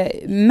och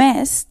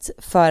mest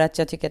för att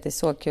jag tycker att det är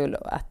så kul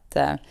att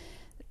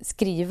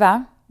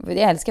skriva. Jag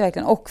älskar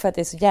verkligen och för att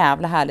det är så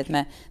jävla härligt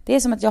med. Det är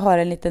som att jag har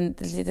en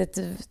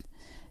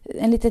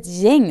litet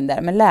gäng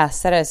där med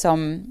läsare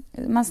som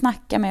man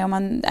snackar med och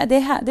det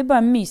är bara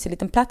en mysig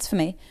liten plats för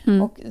mig.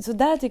 Och så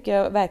där tycker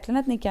jag verkligen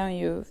att ni kan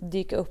ju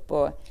dyka upp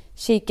och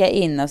kika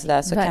in och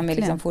sådär så kan vi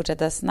liksom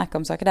fortsätta snacka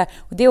om saker där.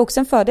 Och det är också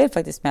en fördel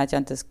faktiskt med att jag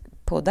inte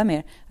poddar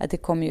mer, att det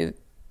kommer ju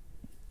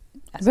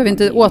du behöver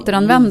inte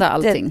återanvända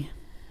allting.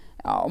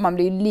 Ja, och man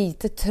blir ju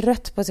lite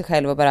trött på sig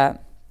själv och bara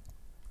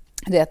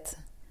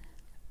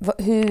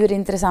hur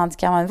intressant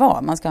kan man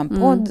vara? Man ska ha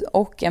en podd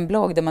och en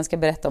blogg där man ska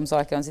berätta om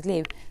saker om sitt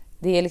liv.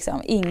 Det är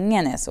liksom,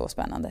 ingen är så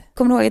spännande.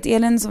 Kommer du ihåg att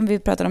Elin som vi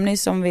pratade om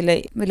nyss som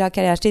ville ha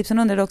karriärstips? Hon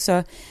undrade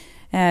också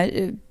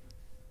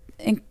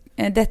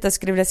detta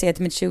skulle jag vilja säga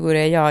till mitt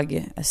 20-åriga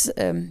jag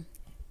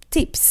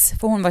tips,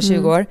 för hon var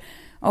 20 år.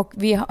 Och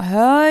vi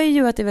hör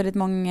ju att det är väldigt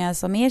många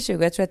som är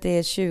 20. Jag tror att det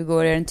är 20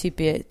 år är den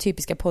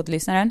typiska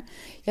poddlyssnaren.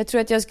 Jag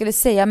tror att jag skulle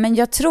säga, men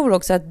jag tror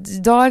också att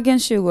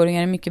dagens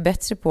 20-åringar är mycket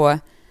bättre på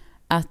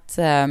att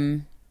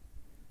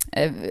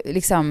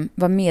liksom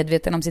vara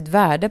medveten om sitt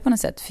värde på något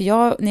sätt.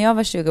 För när jag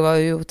var 20 var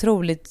jag ju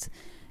otroligt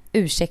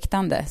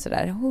ursäktande.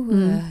 Sådär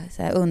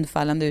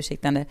undfallande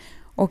ursäktande.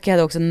 Och jag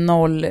hade också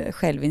 0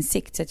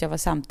 självinsikt. Så att jag var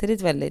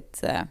samtidigt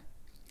väldigt...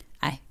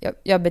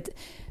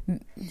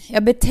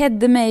 Jag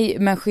betedde mig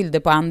men skyllde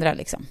på andra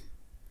liksom.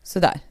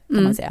 Sådär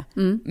kan man säga.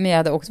 Men jag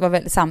hade också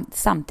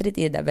samtidigt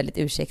är det väldigt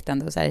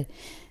ursäktande och så här,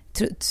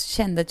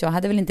 kände att jag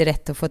hade väl inte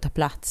rätt att få ta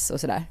plats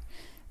och sådär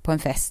på en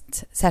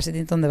fest. Särskilt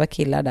inte om det var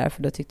killar där,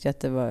 för då tyckte jag att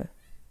det var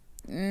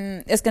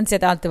jag ska inte säga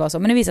att det alltid var så,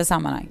 men i vissa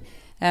sammanhang.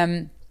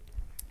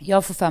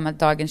 Jag får för mig att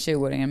dagens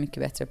 20-åringar är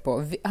mycket bättre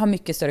på, har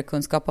mycket större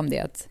kunskap om det,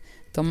 att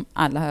de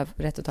alla har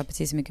rätt att ta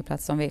precis så mycket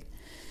plats som vill.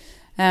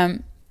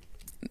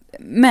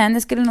 Men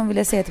jag skulle nog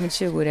vilja säga till mitt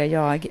 20-åriga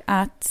jag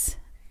att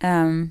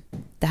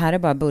det här är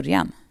bara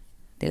början,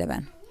 lilla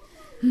vän.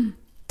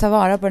 Ta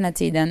vara på den här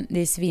tiden, det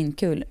är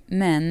svinkul,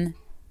 men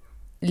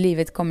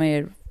livet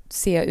kommer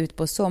se ut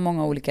på så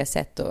många olika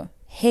sätt och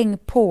häng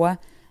på,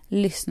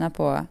 lyssna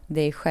på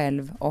dig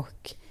själv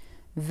och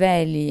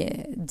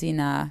välj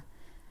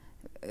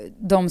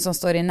de som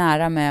står dig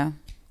nära med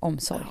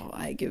omsorg.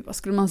 Nej, gud, vad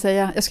skulle man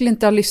säga? Jag skulle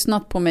inte ha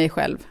lyssnat på mig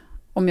själv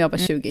om jag var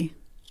 20.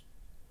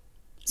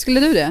 Skulle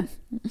du det?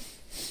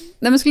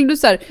 Nej, men skulle du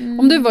så här,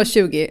 om du var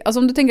 20, alltså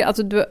om du tänker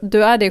alltså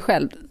du är dig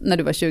själv när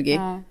du var 20.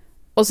 Ja.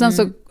 Och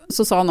sen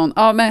så sa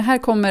någon, men här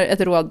kommer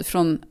ett råd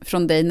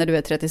från dig när du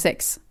är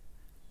 36.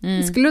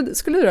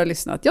 Skulle du ha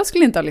lyssnat? Jag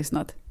skulle inte ha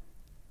lyssnat.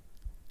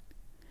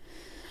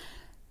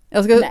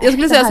 Jag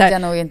skulle säga så här.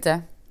 Jag nog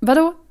inte.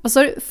 Vadå? Vad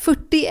sa du?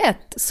 41?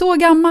 Så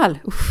gammal?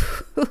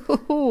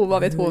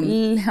 Vad vet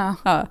hon?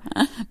 Ja.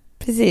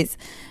 Precis.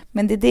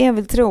 Men det är det jag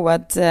vill tro,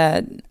 att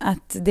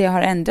det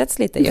har ändrats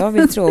lite. Jag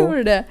vill tro... Tror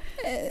du det?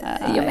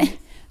 Ja, men,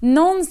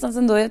 någonstans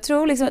ändå. Jag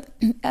tror liksom att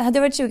hade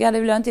jag varit 20 hade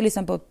jag inte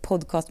lyssnat på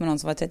podcast med någon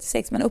som var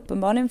 36. Men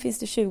uppenbarligen finns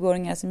det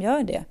 20-åringar som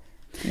gör det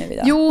nu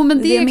idag. Jo,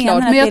 men det är klart.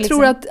 Men jag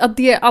tror liksom... att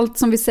det är allt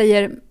som vi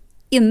säger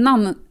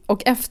innan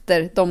och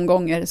efter de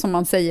gånger som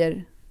man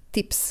säger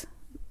tips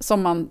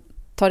som man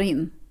tar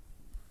in.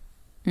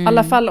 I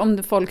alla fall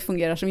om folk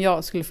fungerar som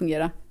jag skulle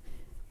fungera.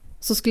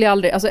 Så skulle jag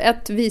aldrig, alltså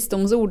ett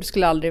visdomsord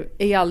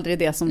är aldrig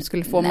det som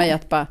skulle få mig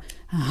att bara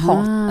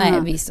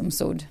Nej,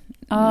 visdomsord.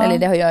 Eller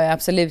det har jag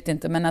absolut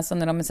inte, men alltså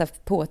när de är så här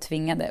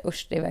påtvingade,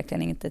 det är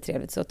verkligen inte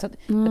trevligt. Så jag tar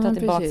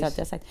tillbaka allt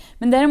jag sagt.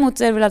 Men däremot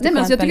så är det väl alltid...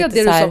 Nej, men jag tycker att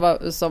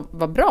det du sa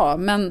var bra,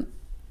 men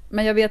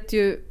jag vet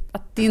ju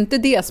att det är inte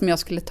det som jag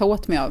skulle ta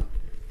åt mig av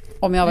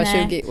om jag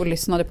var 20 och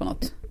lyssnade på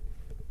något.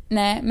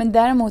 Nej, men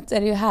däremot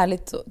är det ju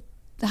härligt.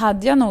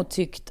 Hade jag nog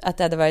tyckt att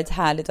det hade varit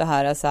härligt att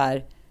höra så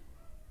här,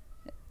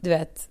 du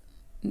vet,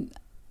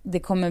 det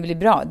kommer bli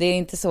bra. Det är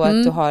inte så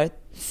att du har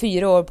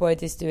 4 år på dig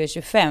tills du är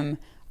 25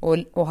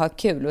 och har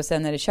kul och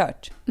sen är det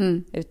kört.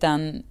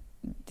 Utan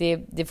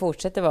det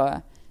fortsätter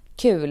vara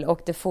kul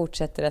och det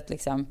fortsätter att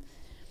liksom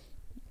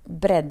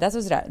breddas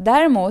och sådär.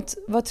 Däremot,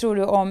 vad tror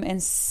du om en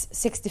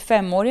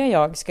 65-åriga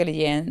jag skulle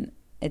ge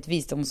ett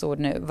visdomsord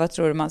nu? Vad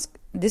tror du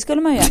det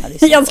skulle man gärna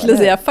lyssna på. Jag skulle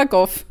säga fuck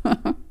off.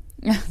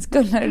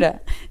 Skulle du det?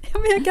 Ja,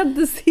 men jag kan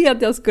inte se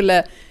att jag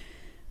skulle...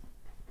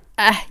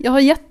 jag har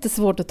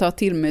jättesvårt att ta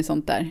till mig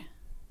sånt där.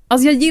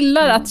 Alltså jag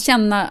gillar att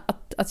känna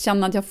att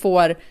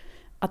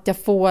jag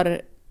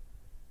får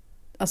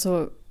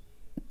alltså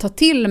ta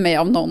till mig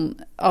av någon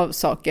av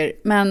saker.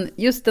 Men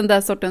just den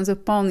där sortens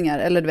uppmaningar,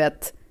 eller du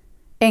vet,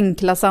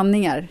 enkla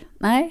sanningar.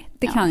 Nej,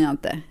 det kan jag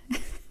inte.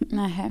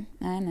 Nej,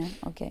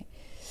 okej.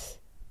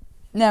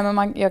 Nej,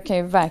 men jag kan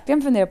ju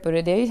verkligen fundera på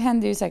det. Det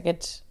händer ju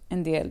säkert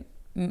en del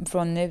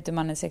från nu till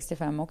man är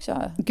 65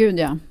 också. Gud,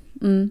 ja.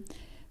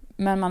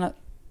 Men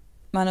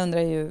man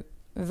undrar ju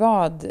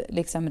vad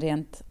liksom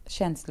rent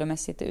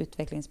känslomässigt och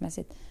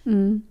utvecklingsmässigt.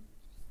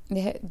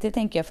 Det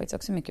tänker jag faktiskt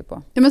också mycket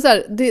på. Ja, men så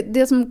här,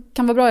 det som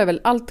kan vara bra är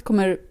väl allt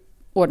kommer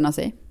ordna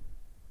sig.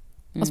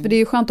 Alltså, för det är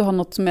ju skönt att ha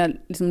något som är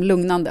liksom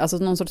lugnande, alltså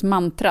någon sorts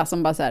mantra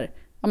som bara så här,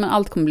 ja men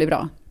allt kommer bli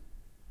bra.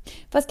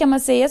 Fast kan man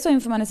säga så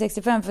inför man är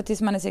 65? För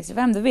tills man är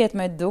 65 då vet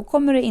man ju, då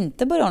kommer det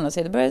inte börja ordna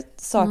sig. Då börjar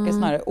saker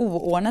snarare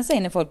oordna sig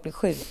när folk blir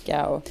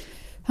sjuka.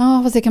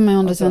 Ja, fast det kan man ju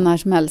undra sig när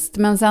som helst.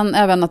 Men sen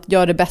även att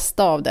göra det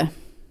bästa av det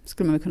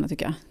skulle man väl kunna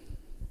tycka.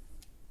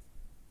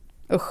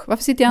 Usch,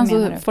 varför sitter jag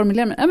ens och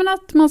formulerar mig? Men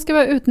att man ska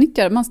vara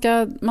utnyttjad.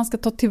 Man ska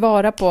ta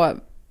tillvara på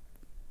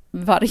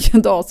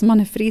varje dag som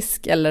man är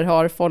frisk eller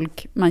har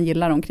folk man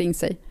gillar omkring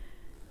sig.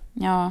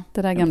 Ja,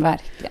 det där gamla.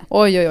 Verkligen.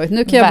 Oj.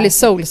 Nu kan jag bli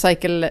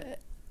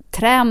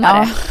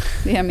SoulCycle-tränare. Ja.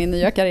 Det är min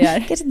nya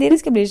karriär. Kanske det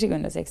ska bli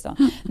 2016.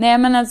 Nej,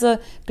 men alltså,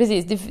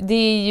 precis. Det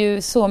är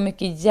ju så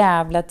mycket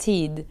jävla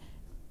tid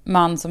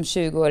man som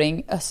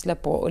 20-åring össlar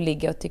på och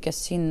ligga och tycka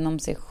synd om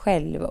sig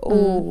själv.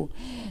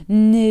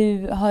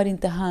 Nu har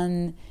inte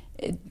han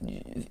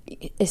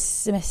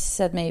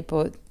smsat mig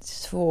på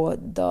 2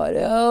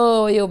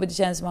 dagar. Jobbigt, det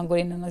känns som man går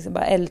in och liksom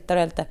bara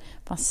ältar.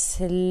 Fan,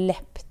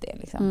 släpp det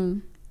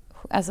liksom.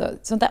 Alltså,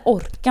 sånt där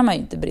orkar man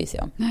ju inte bry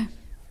sig om.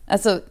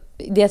 Alltså,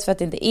 dels för att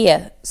det inte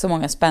är så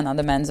många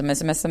spännande män som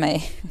smsar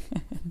mig.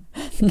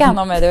 Det kan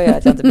ha med det att göra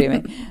att jag inte bryr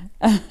mig.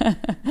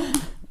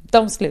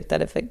 De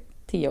slutade för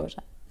 10 år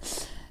sedan.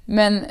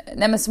 Men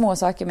små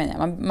saker menar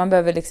jag. Man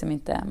behöver liksom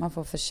inte, man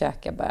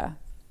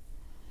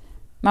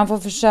får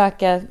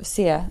försöka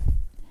se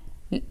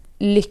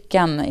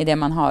lyckan i det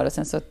man har, och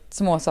sen så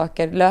små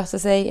saker löser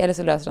sig eller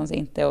så löser de sig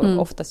inte,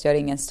 och oftast gör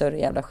ingen större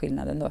jävla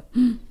skillnad ändå.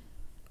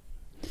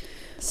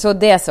 Så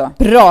det är så.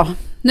 Bra.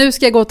 Nu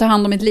ska jag gå och ta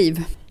hand om mitt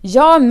liv.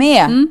 Jag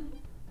med.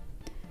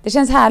 Det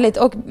känns härligt.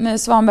 Och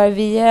Svanberg,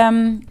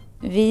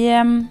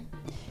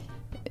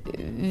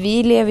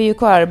 vi lever ju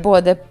kvar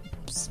både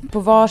på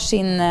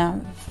varsin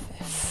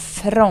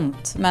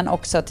front men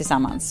också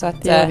tillsammans. Så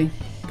att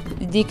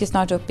vi dyker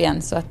snart upp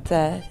igen, så att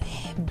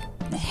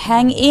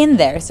hang in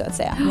there, så att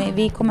säga.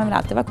 Vi kommer väl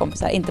alltid vara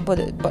kompisar, inte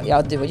både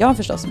du och jag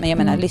förstås, men jag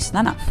menar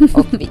lyssnarna,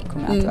 och vi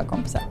kommer alltid vara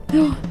kompisar.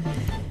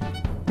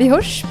 Vi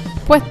hörs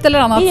på ett eller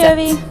annat sätt. Det gör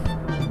vi.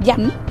 Ja.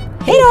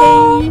 Hej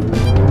då!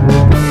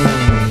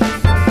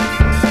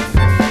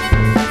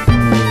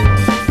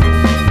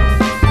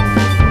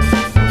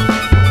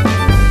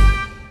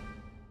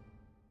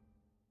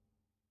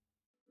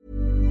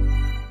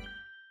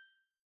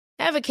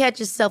 Ever catch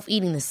yourself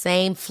eating the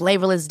same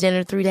flavorless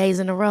dinner 3 days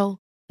in a row?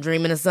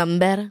 Dreaming of something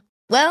better?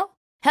 Well,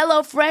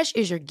 HelloFresh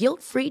is your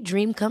guilt-free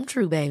dream come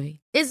true, baby.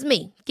 It's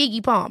me,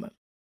 Keke Palmer.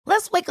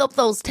 Let's wake up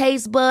those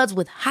taste buds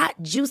with hot,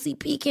 juicy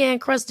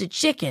pecan-crusted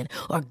chicken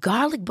or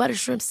garlic butter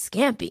shrimp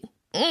scampi.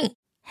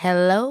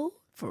 Hello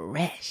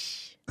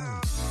Fresh.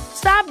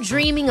 Stop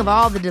dreaming of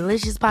all the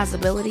delicious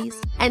possibilities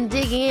and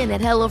dig in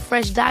at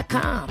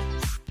HelloFresh.com.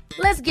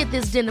 Let's get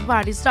this dinner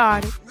party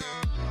started.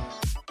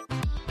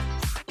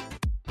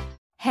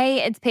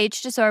 Hey, it's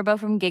Paige DeSorbo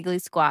from Giggly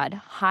Squad.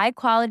 High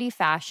quality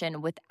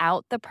fashion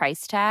without the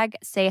price tag.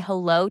 Say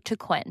hello to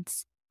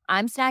Quince.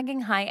 I'm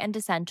snagging high-end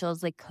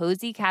essentials like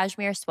cozy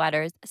cashmere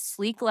sweaters,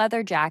 sleek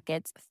leather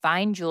jackets,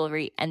 fine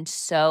jewelry, and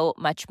so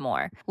much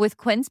more. With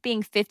Quince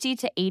being 50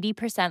 to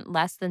 80%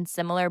 less than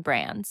similar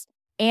brands.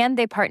 And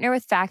they partner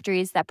with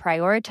factories that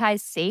prioritize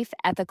safe,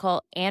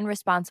 ethical, and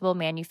responsible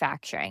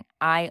manufacturing.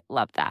 I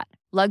love that.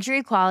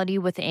 Luxury quality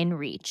within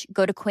reach.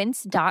 Go to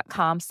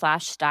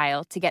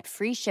quince.com/style to get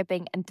free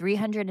shipping and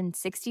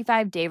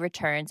 365-day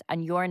returns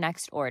on your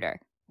next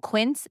order.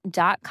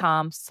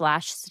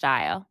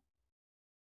 Quince.com/style.